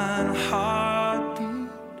final heartbeat,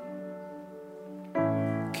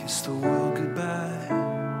 kiss the world goodbye.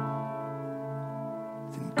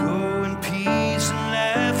 Then go in peace and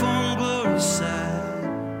laugh on glory's side.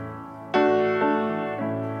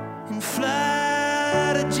 And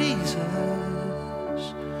fly to Jesus.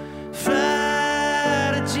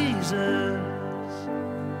 Fly to Jesus.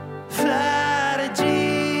 Fly to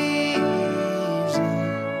Jesus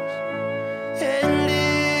and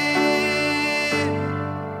live.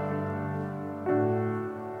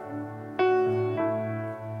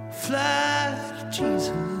 Fly to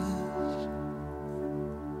Jesus.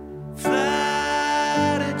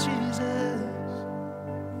 Fly to Jesus.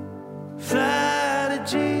 Fly to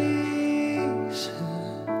Jesus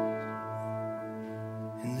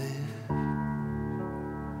and live.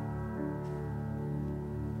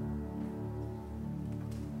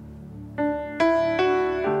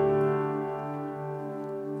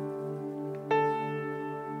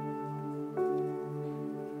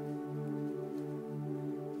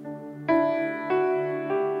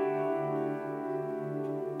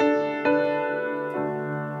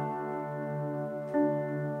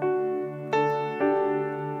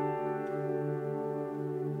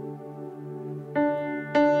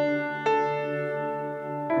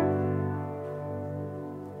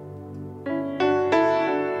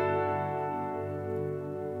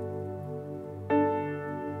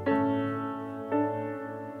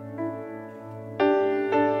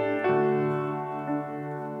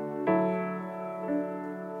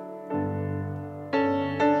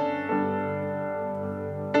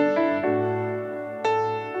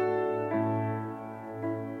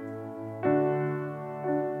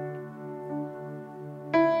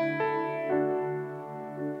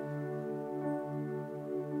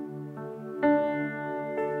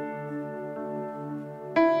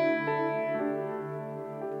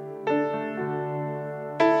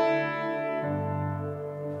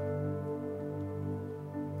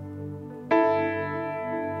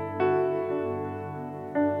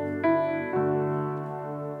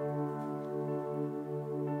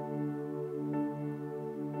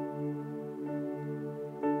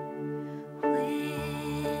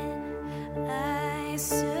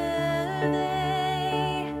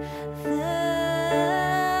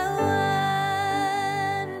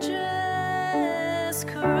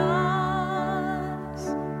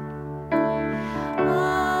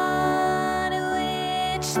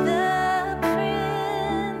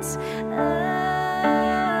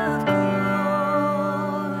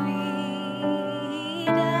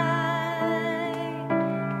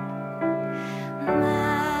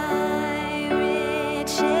 My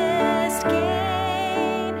richest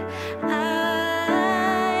gain.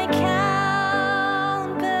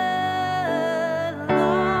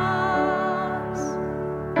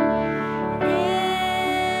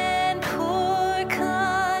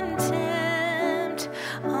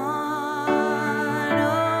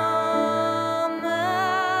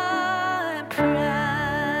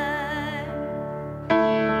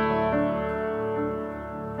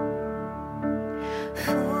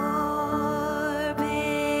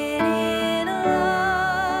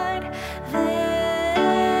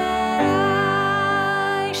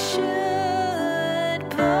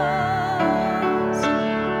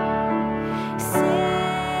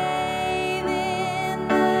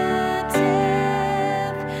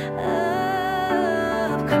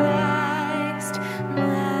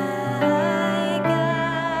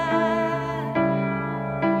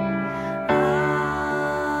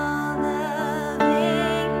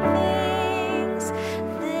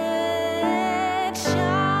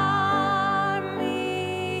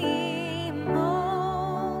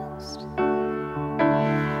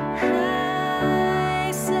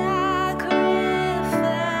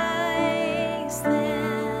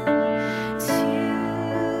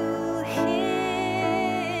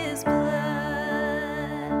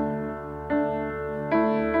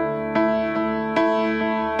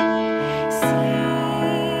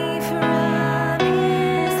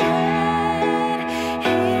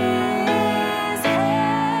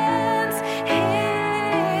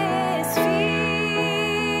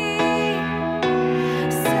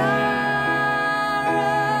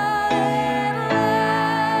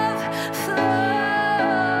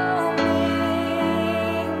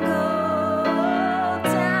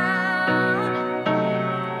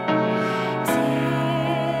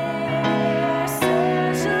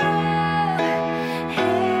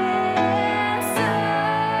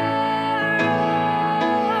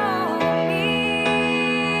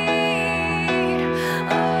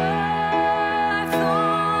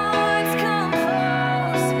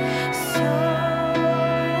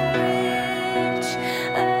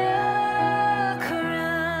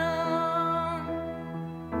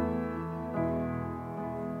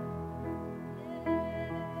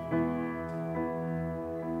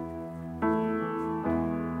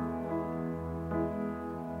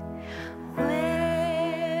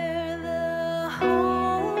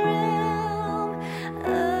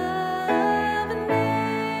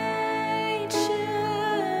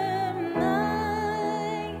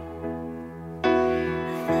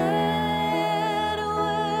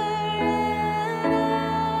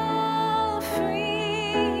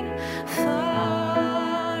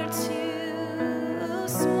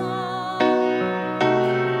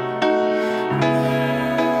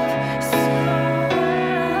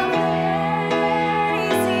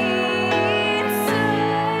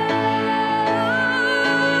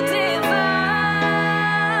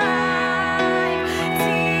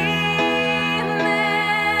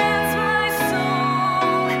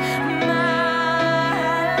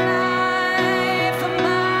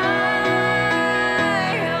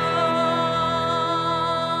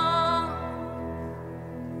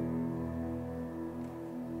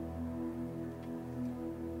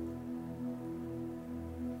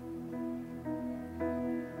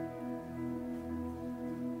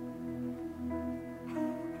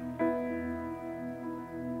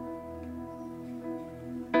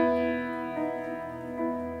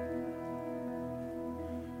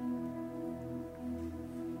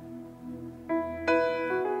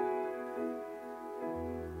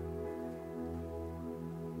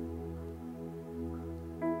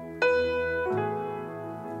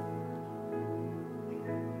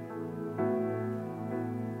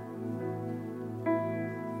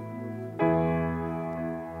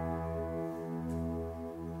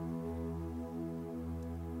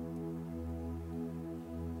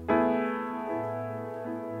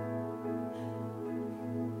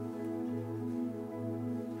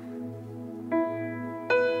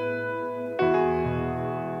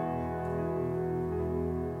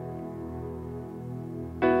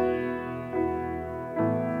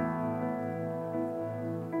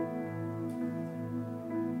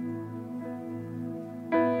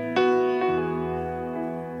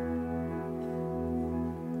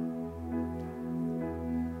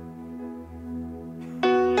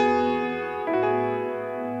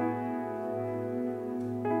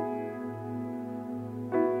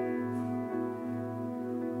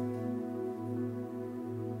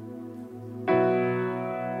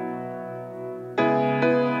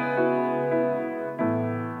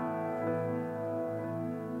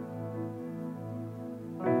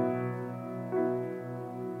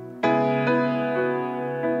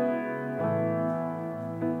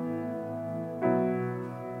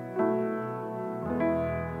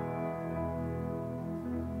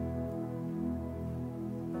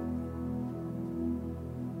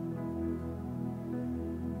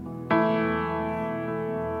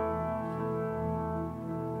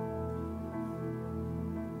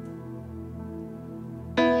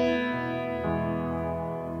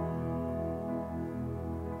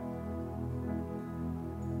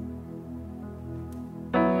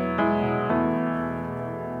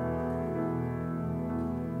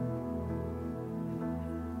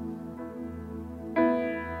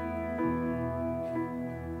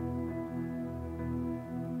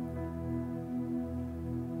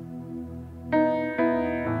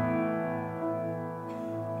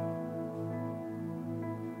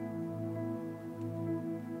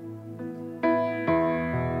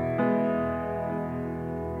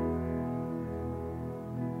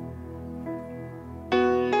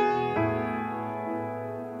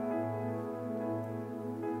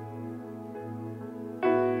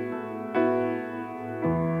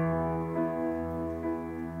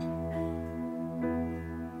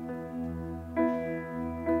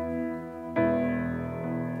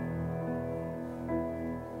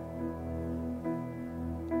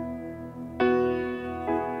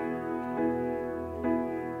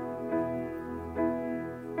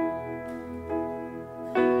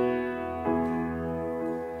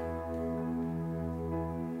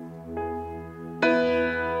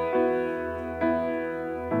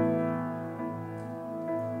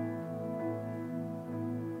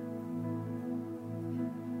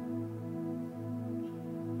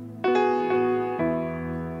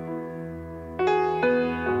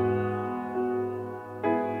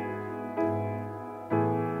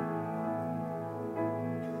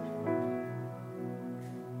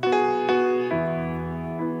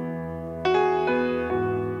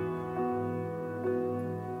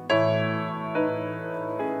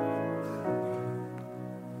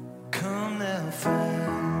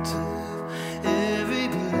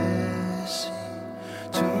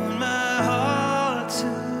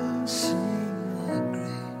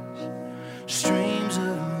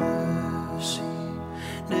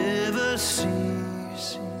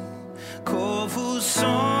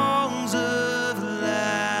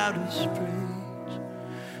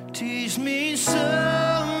 Teach me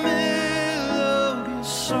some melodious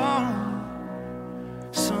song,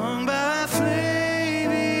 sung by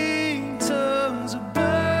flaming tongues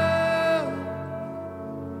above.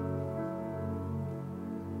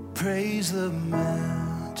 Praise the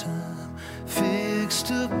mountain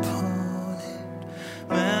fixed upon it,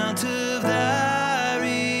 mount of thy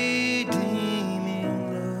redeeming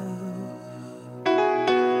love.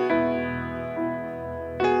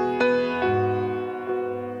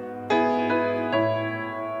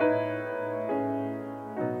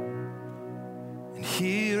 And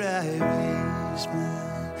here I raise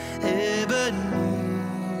my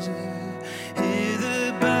Ebenezer,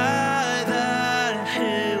 hither by thy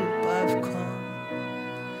help I've come,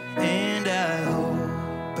 and I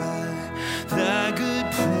hope by thy good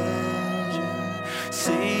pleasure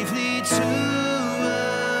safely to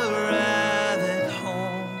arrive at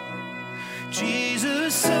home.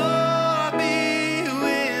 Jesus saw me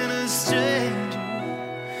when a stranger,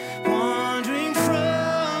 wandering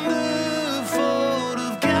from the fold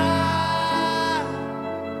of God.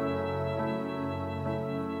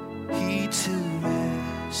 He to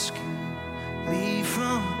rescue me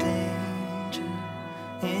from danger,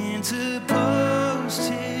 interposed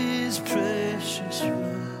his precious blood.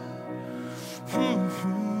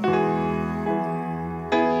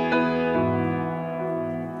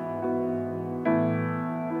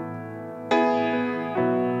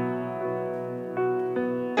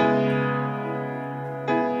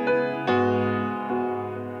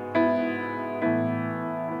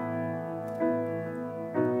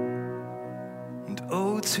 And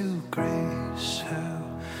oh, to grace, how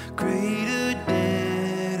great a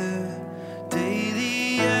debtor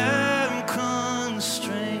daily I'm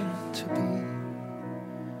constrained to be.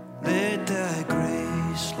 Let thy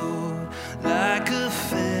grace, Lord, like a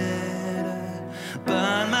fetter,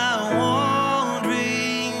 bind my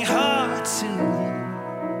wandering heart to thee.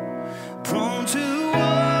 Prone to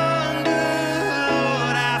wander,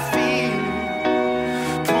 Lord, I feel,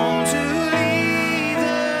 prone to leave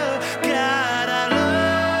the God I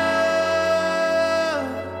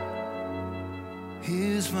love.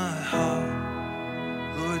 Here's my heart,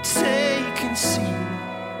 Lord, take and seal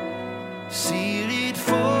it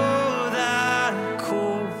for thy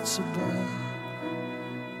courts above.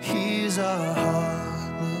 Here's our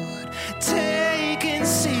heart, Lord, take and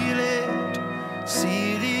seal it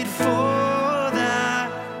for thy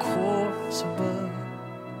courts above.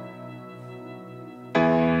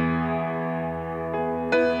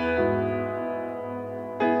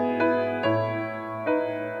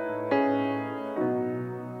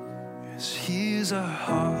 Yes, here's our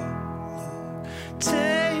heart, Lord,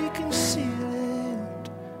 take and seal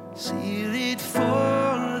it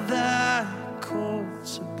for thy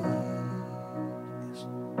courts above. Yes.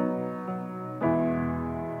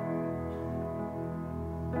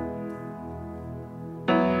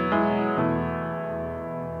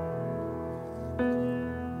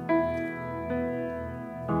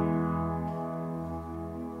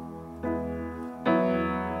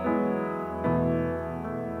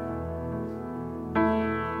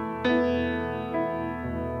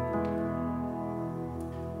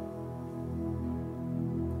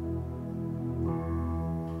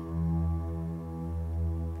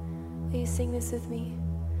 Will you sing this with me?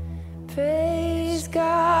 Praise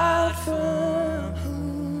God from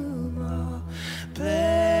whom all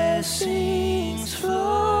Blessings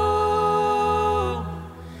flow.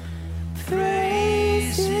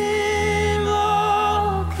 Praise him,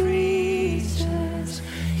 all creatures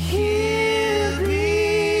here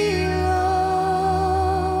below.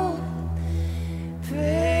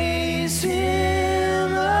 Praise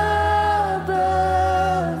him above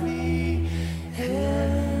the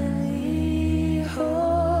heavenly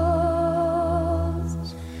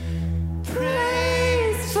hosts.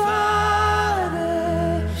 Praise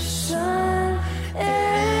Father, Son,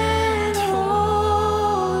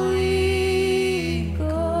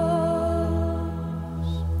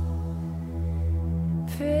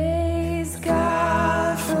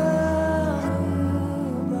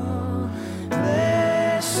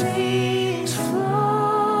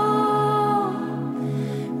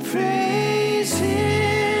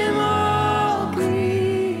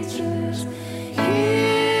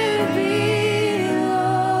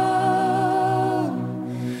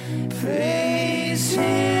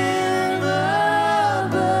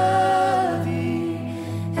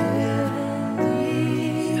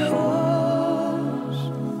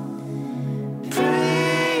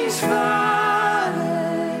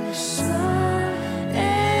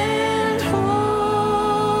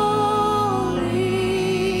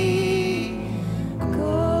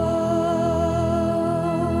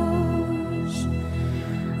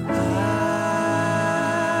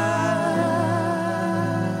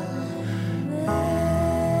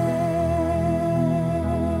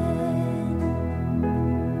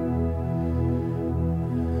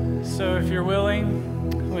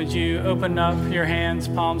 would you open up your hands,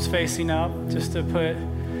 palms facing up, just to put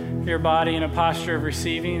your body in a posture of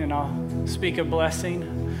receiving, and I'll speak a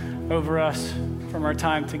blessing over us from our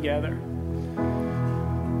time together.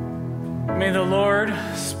 May the Lord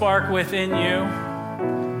spark within you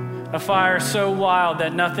a fire so wild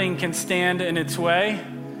that nothing can stand in its way,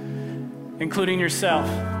 including yourself.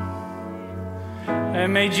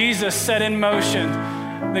 And may Jesus set in motion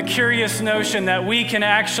the curious notion that we can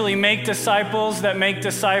actually make disciples that make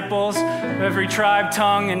disciples of every tribe,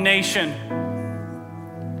 tongue, and nation.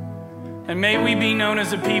 And may we be known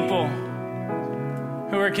as a people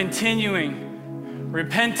who are continuing,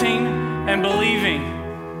 repenting, and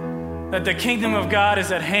believing that the kingdom of God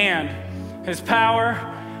is at hand. His power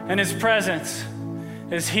and His presence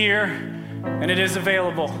is here, and it is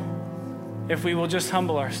available if we will just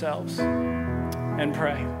humble ourselves and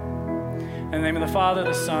pray. In the name of the Father,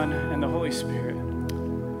 the Son, and the Holy Spirit.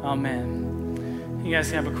 Amen. You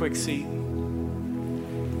guys can have a quick seat.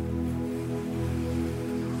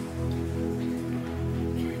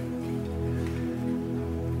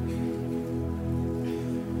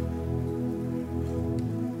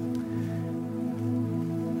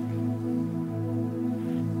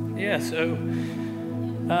 So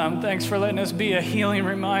thanks for letting us be a healing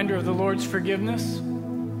reminder of the Lord's forgiveness.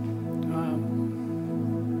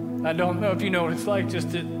 I don't know if you know what it's like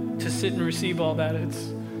just to sit and receive all that.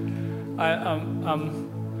 I'm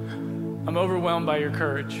overwhelmed by your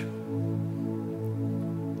courage,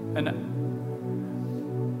 and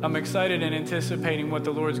I'm excited and anticipating what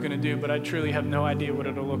the Lord's going to do, but I truly have no idea what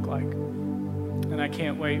it'll look like, and I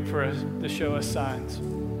can't wait for us to show us signs.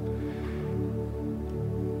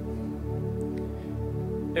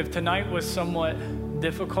 If tonight was somewhat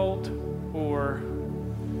difficult or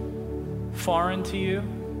foreign to you,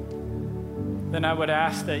 then I would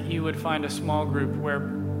ask that you would find a small group where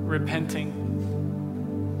repenting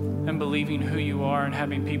and believing who you are and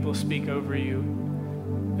having people speak over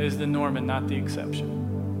you is the norm and not the exception.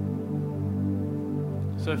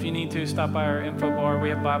 So if you need to, stop by our info bar. We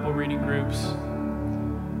have Bible reading groups,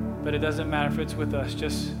 but it doesn't matter if it's with us.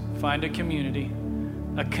 Just find a community,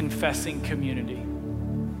 a confessing community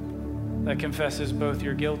that confesses both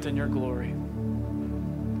your guilt and your glory,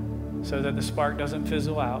 so that the spark doesn't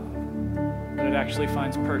fizzle out, but it actually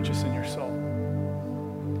finds purchase in your soul.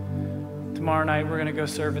 Tomorrow night, we're going to go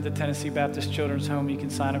serve at the Tennessee Baptist Children's Home. You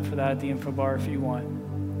can sign up for that at the info bar if you want.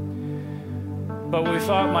 But what we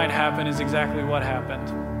thought might happen is exactly what happened.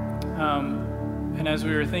 And as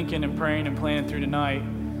we were thinking and praying and planning through tonight,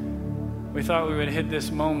 we thought we would hit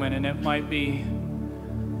this moment, and it might be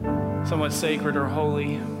somewhat sacred or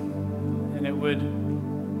holy. And it would,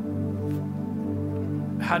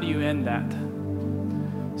 how do you end that?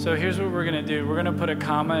 So here's what we're going to do. We're going to put a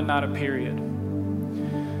comma and not a period.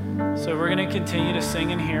 So we're going to continue to sing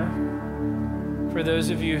in here. For those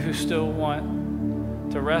of you who still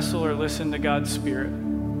want to wrestle or listen to God's Spirit,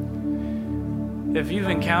 if you've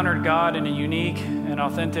encountered God in a unique and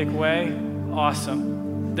authentic way,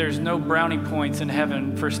 awesome. There's no brownie points in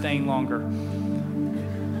heaven for staying longer.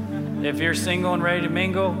 If you're single and ready to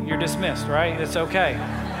mingle, you're dismissed, right? It's okay.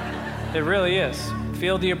 It really is.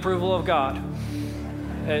 Feel the approval of God.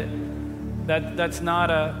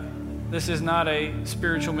 This is not a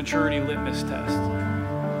spiritual maturity litmus test.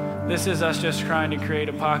 This is us just trying to create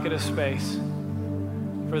a pocket of space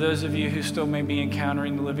for those of you who still may be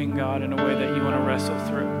encountering the living God in a way that you want to wrestle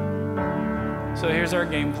through. So here's our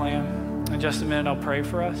game plan. In just a minute, I'll pray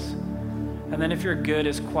for us. And then if you're good,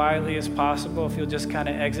 as quietly as possible, if you'll just kind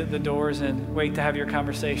of exit the doors and wait to have your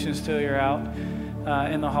conversations till you're out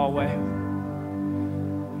in the hallway.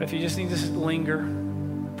 But if you just need to linger,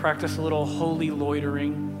 practice a little holy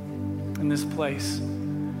loitering in this place,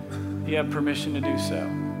 you have permission to do so.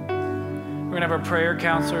 We're going to have our prayer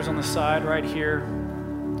counselors on the side right here.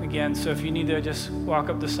 Again, so if you need to just walk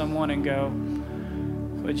up to someone and go,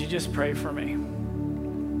 would you just pray for me?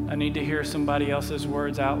 I need to hear somebody else's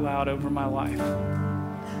words out loud over my life.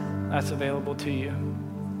 That's available to you.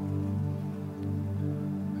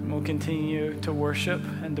 And we'll continue to worship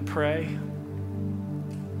and to pray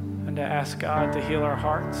and to ask God to heal our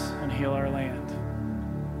hearts and heal our land.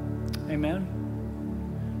 Amen.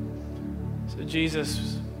 So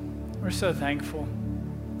Jesus, we're so thankful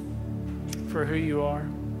for who you are.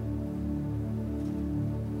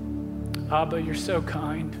 Abba, you're so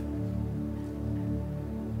kind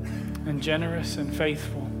and generous and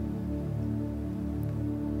faithful.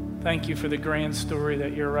 Thank you for the grand story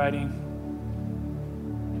that you're writing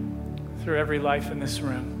through every life in this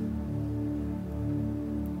room.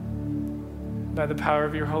 By the power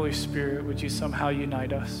of your Holy Spirit, would you somehow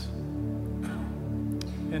unite us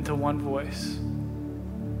into one voice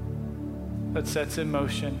that sets in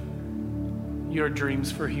motion your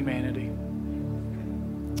dreams for humanity.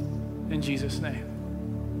 In Jesus' name,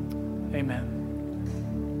 amen.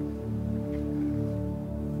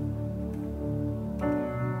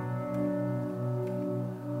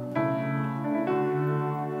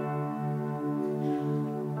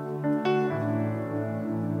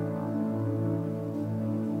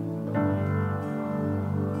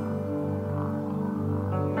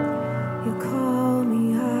 You call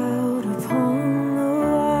me out upon the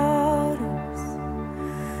waters,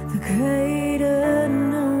 the great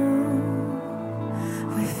unknown,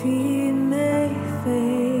 where feet may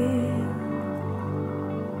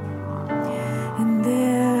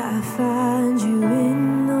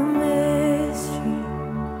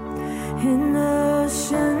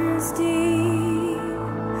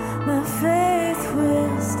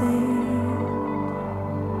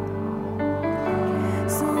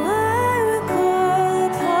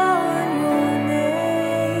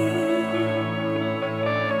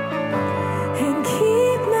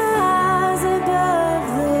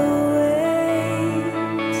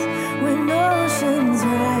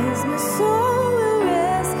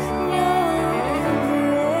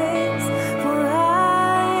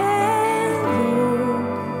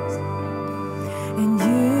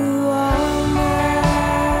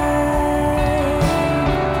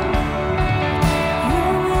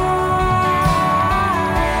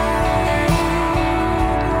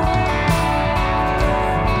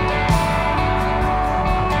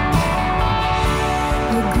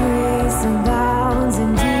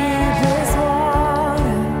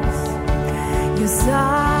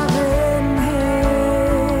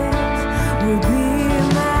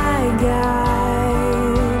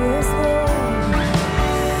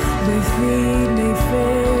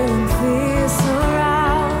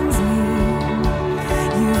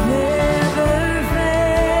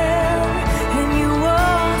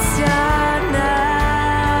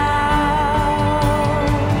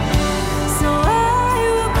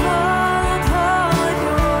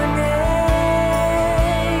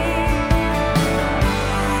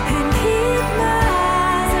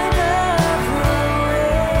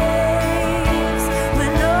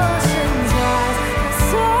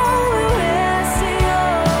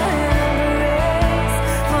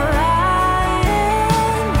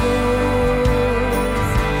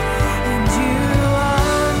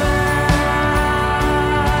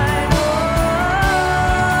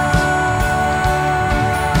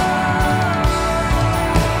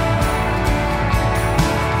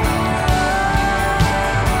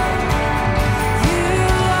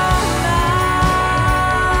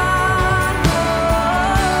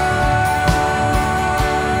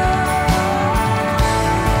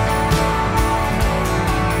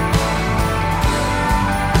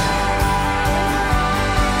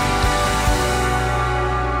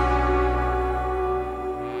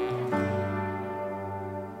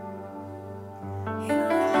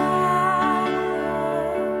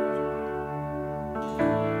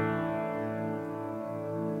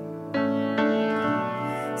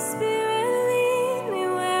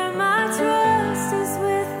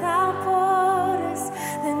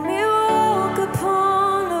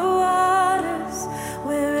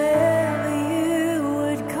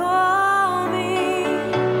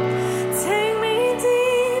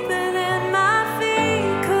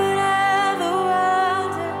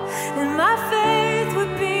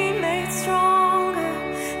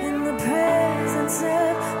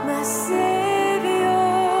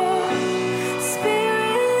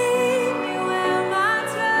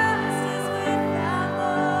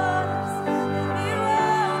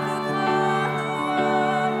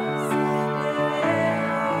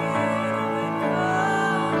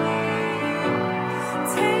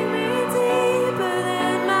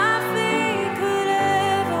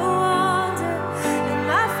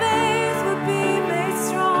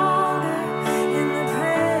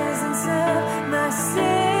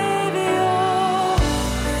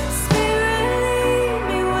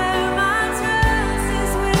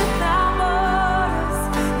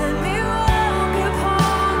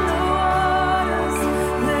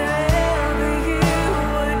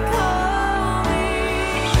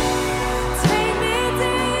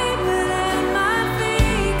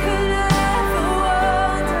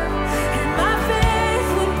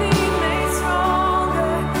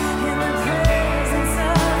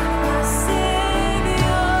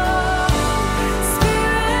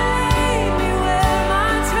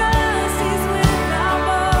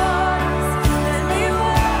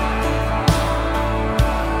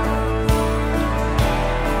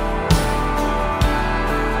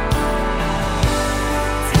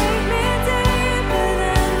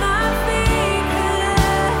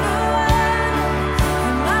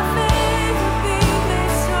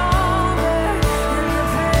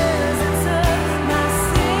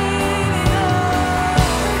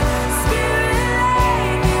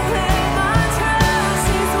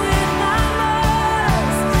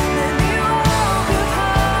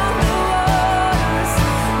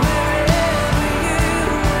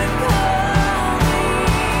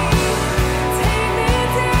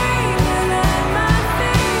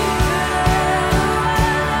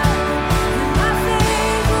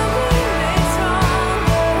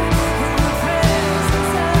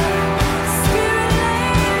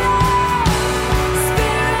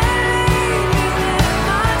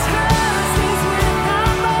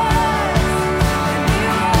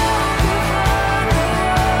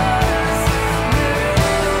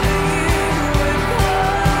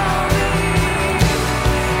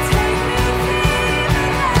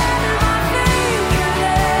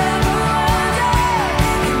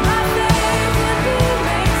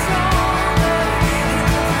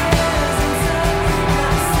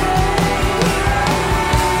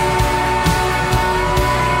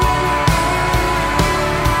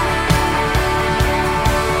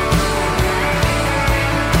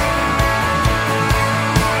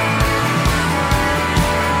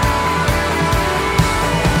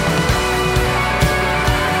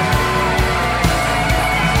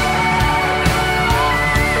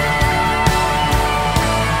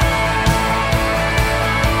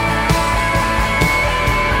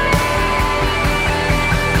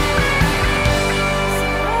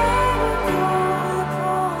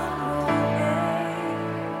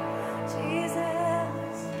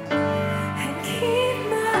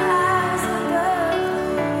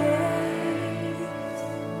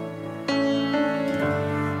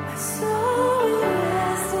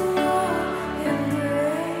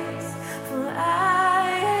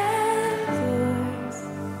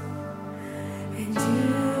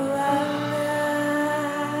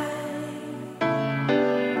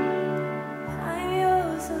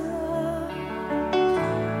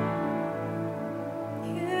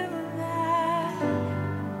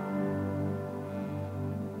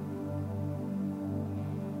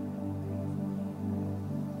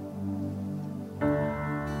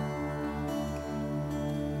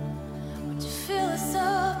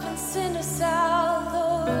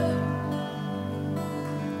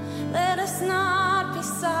let's not be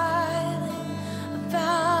silent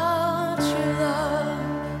about your love.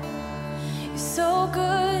 You're so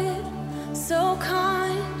good, so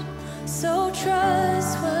kind, so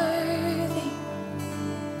trustworthy,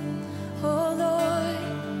 oh Lord.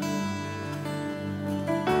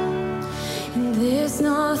 And there's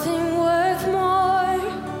nothing worth more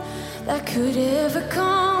that could ever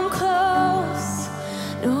come close.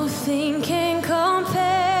 Nothing can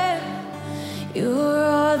compare. You're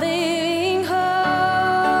our living hope.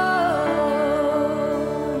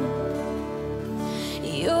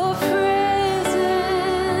 Your presence,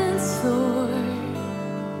 Lord.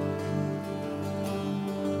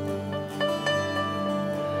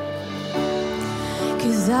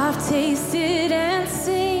 'Cause I've tasted and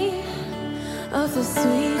seen of the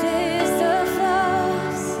sweetest of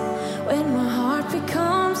loves, when my heart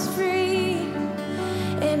becomes free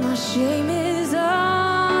and my shame is undone.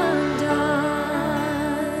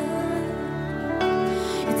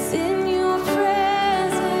 It's in your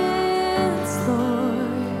presence,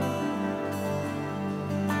 Lord.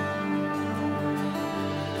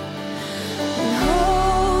 And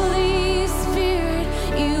Holy Spirit,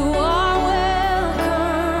 you are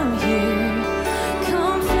welcome here.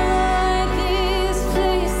 Come flood this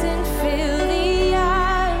place and fill the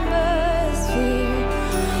atmosphere.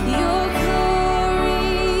 Your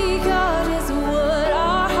glory, God, is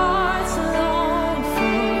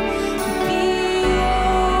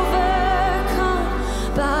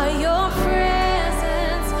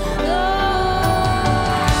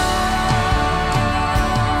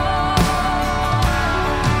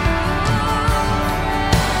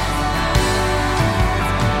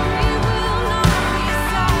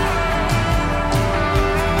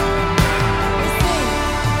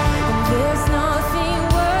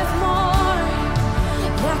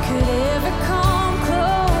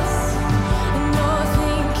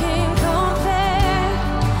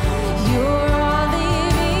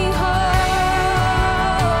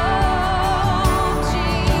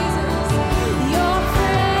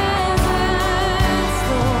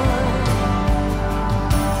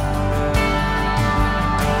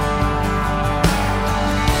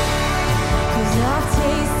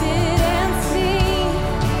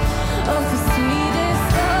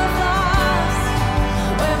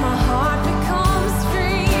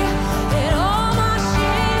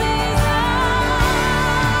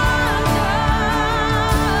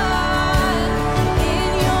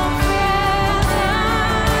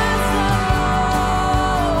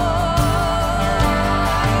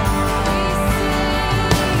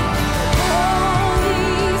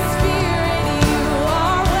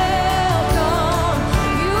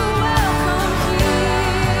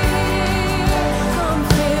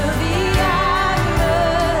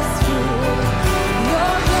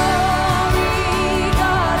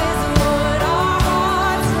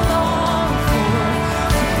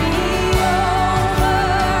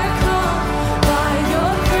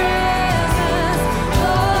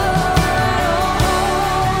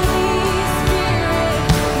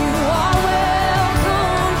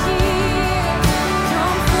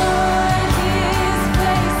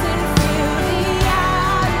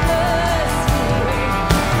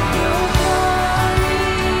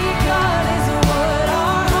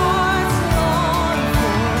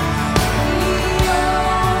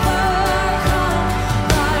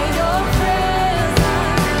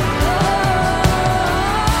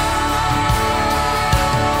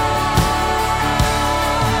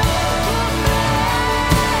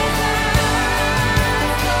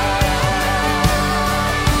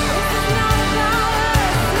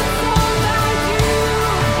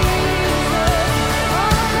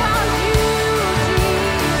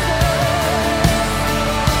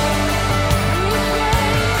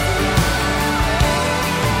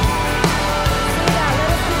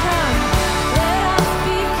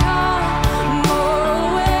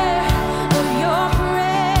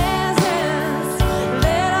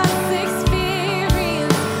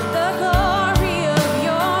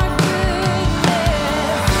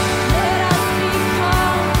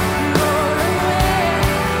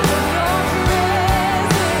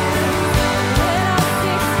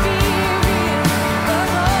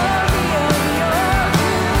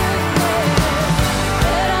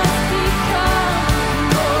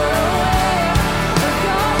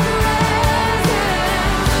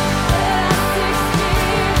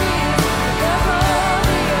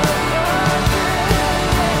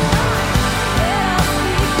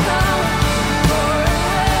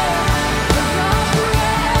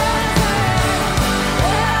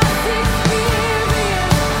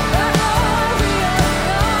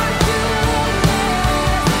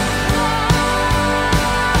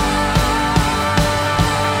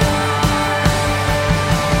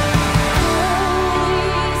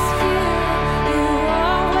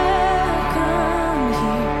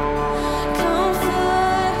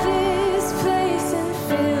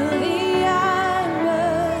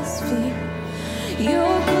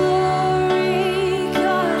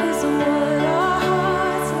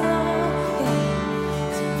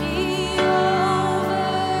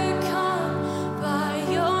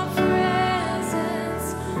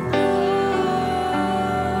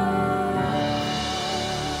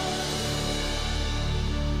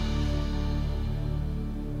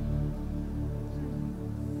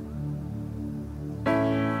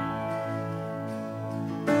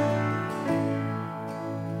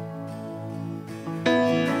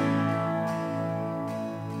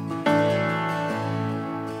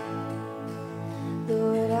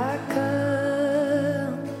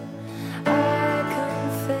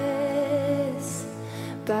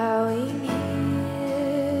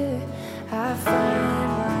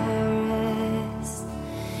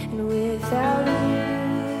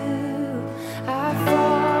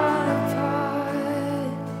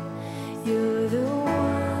You're the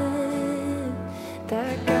one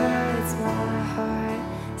that guides my heart.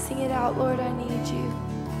 Sing it out, Lord, I need you.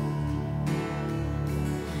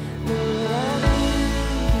 Lord, I need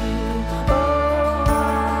you. Oh, I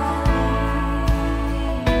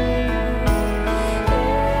need you.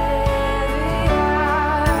 Every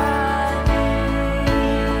hour I need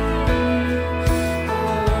you. My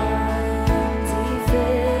one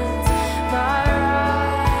defense, my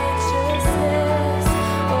righteousness.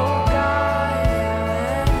 Oh God, how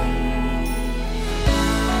I need you.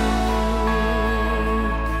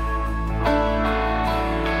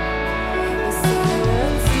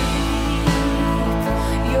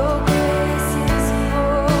 Your grace is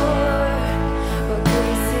more, but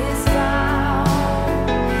grace is found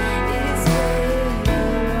is where you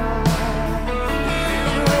are,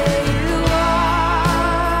 and where you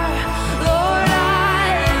are, Lord, I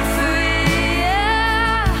am free.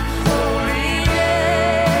 Holiness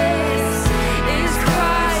is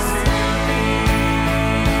Christ in me.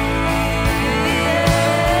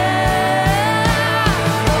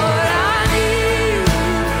 Lord, I need you.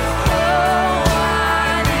 Oh,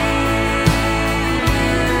 I need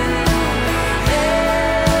you.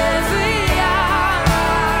 Every hour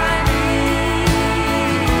I need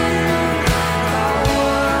you. My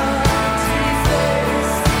one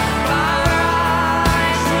defense, my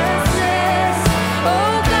righteousness.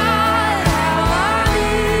 Oh God, how I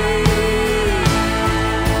need you.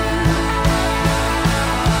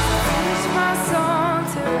 Teach my song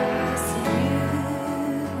to rest in you.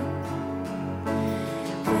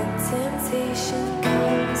 When temptation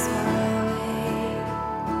comes my way,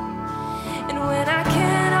 and when I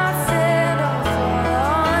cannot stand, I'll fall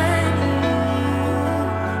on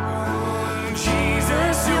you.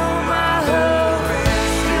 Jesus, you're my hope.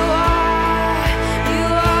 You are.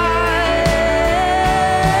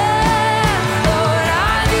 Lord,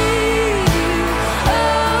 I need you.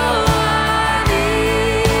 Oh, I need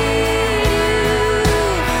you.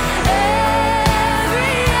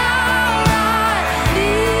 Every hour I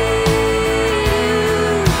need you.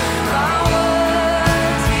 My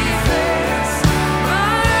one defense, my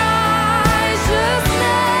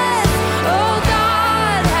righteousness. Oh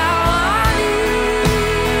God, how I need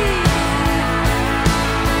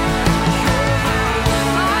you.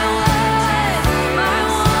 My one,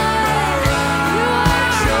 you are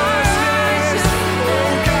righteousness.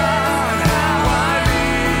 Oh God, how I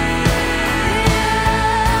need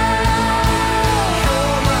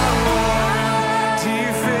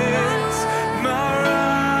Defense, my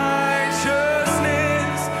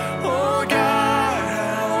righteousness. Oh God,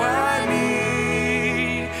 how I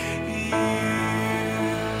need you.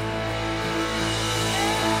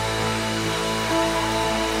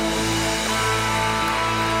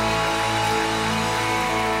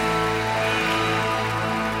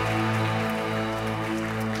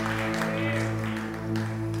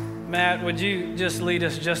 Matt, would you just lead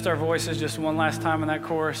us, just our voices, just one last time in that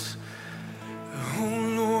chorus?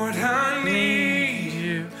 Oh Lord, I need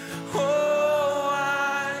you. Oh,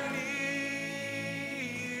 I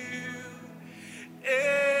need you.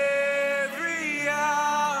 Every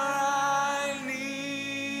hour I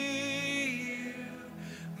need you.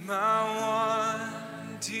 My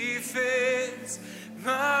one defense,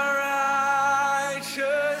 my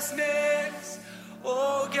righteousness.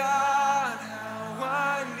 Oh God, how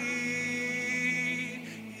I need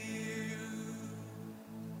you.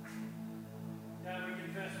 God, we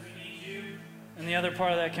confess we need you. And the other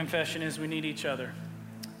part of that confession is we need each other.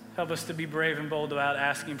 Help us to be brave and bold about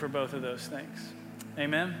asking for both of those things.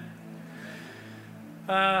 Amen?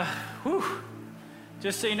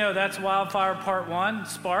 Just so you know, that's Wildfire Part 1,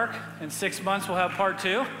 Spark. In 6 months, we'll have Part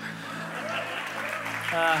 2.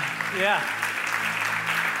 Yeah.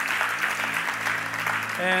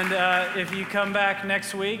 And if you come back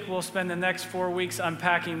next week, we'll spend the next 4 weeks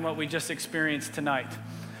unpacking what we just experienced tonight.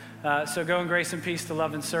 So go in grace and peace to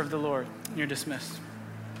love and serve the Lord. You're dismissed.